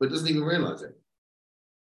 but doesn't even realize it.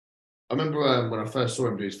 I remember when I first saw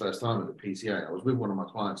him do his first time at the PCA, I was with one of my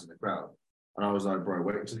clients in the crowd, and I was like, bro,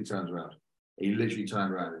 wait until he turns around. He literally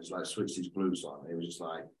turned around and just like switched his glutes on. It was just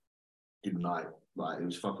like, good night. Like, it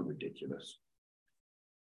was fucking ridiculous.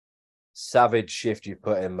 Savage shift you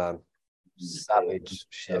put in, man. Savage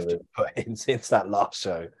shift you put in since that last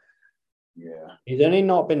show. Yeah. He's only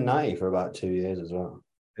not been natty for about 2 years as well.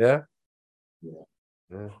 Yeah?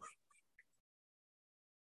 Yeah.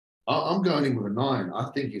 I'm going in with a 9.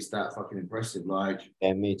 I think it's that fucking impressive. Like,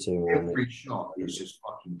 Yeah, me too. every shot is just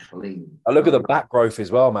fucking clean. I look at the back growth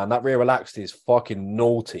as well, man. That rear relaxed is fucking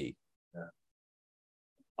naughty. Yeah.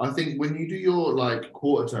 I think when you do your like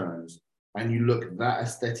quarter turns and you look that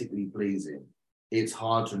aesthetically pleasing, it's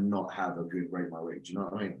hard to not have a good rate by rate. Do you know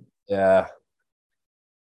what I mean? Yeah.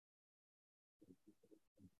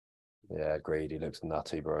 Yeah, agreed. He looks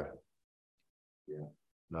nutty, bro. Yeah.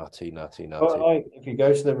 Nutty. But like, if you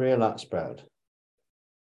go to the real lat spread,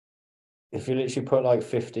 if you literally put like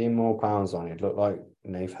 15 more pounds on, it'd look like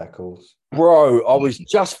Nave Heckles. Bro, I was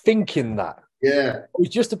just thinking that. Yeah. I was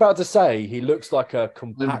just about to say he looks like a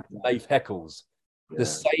compact Nave Heckles. Yeah. The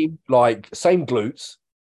same glutes,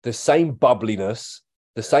 the same bubbliness,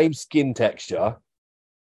 the same skin texture.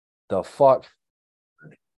 The fuck?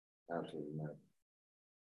 Absolutely, man.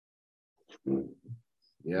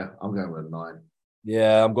 Yeah, I'm going with a 9.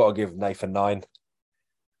 Yeah, I've got to give Nathan a 9.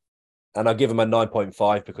 And I'll give him a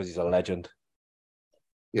 9.5 because he's a legend.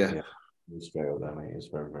 Yeah. He's straight up there, mate. He's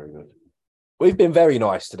very, very good. We've been very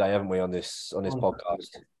nice today, haven't we, on this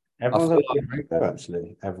podcast? Everyone's a great there,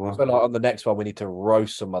 actually. Everyone. I feel like on the next one we need to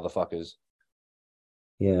roast some motherfuckers.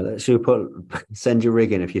 Yeah, should we send your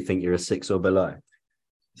rig in if you think you're a 6 or below?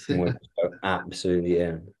 We'll go absolutely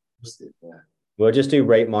in. Yeah. We'll just do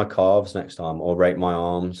rate my calves next time or rate my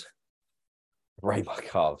arms. Rate my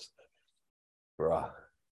calves. Bruh.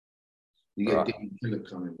 You get Dean Phillip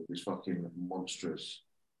coming with his fucking monstrous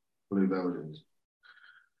blue Belgians.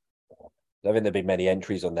 I don't think there'll be many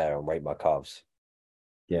entries on there on rate my calves.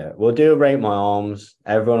 Yeah, we'll do rate my arms.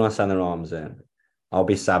 Everyone will send their arms in. I'll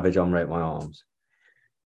be savage on rate my arms.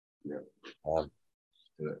 Yeah.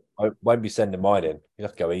 I won't be sending mine in. You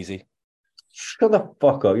have to go easy. Shut the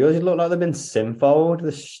fuck up. Yours look like they've been synfold.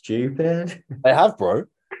 They're stupid. They have, bro.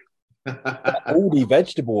 All the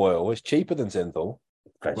vegetable oil is cheaper than synthol.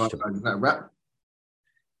 Wrap.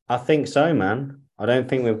 I think so, man. I don't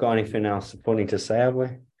think we've got anything else funny to say, have we?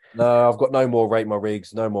 No, I've got no more rate my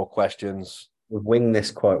rigs, no more questions. We've winged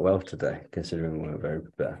this quite well today, considering we we're very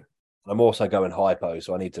prepared. I'm also going hypo,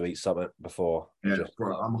 so I need to eat something before. Yeah,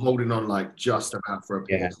 bro, I'm holding on like just about for a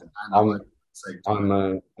piss. Yeah.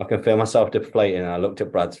 I can feel myself deflating. And I looked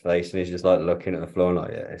at Brad's face, and he's just like looking at the floor,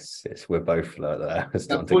 like, yeah, it's we're both like there. At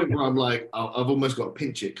that point where I'm like, I've almost got to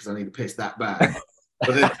pinch it because I need to piss that bad.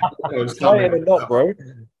 But then tie it in a knot, bro.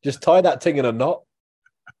 Just tie that thing in a knot.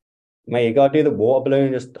 Mate, you gotta do the water balloon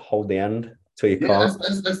and just hold the end till you can't.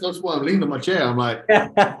 That's why I'm leaning on my chair. I'm like,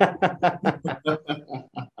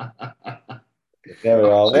 there we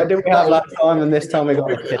are. What did we have last time? And this time we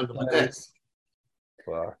got under my desk.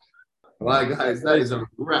 Wow. Right, guys, that is a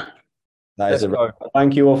wrap. That is a wrap.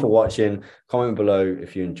 Thank you all for watching. Comment below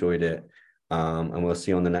if you enjoyed it. And we'll see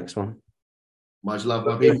you on the next one. Much love,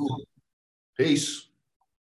 my people. Peace.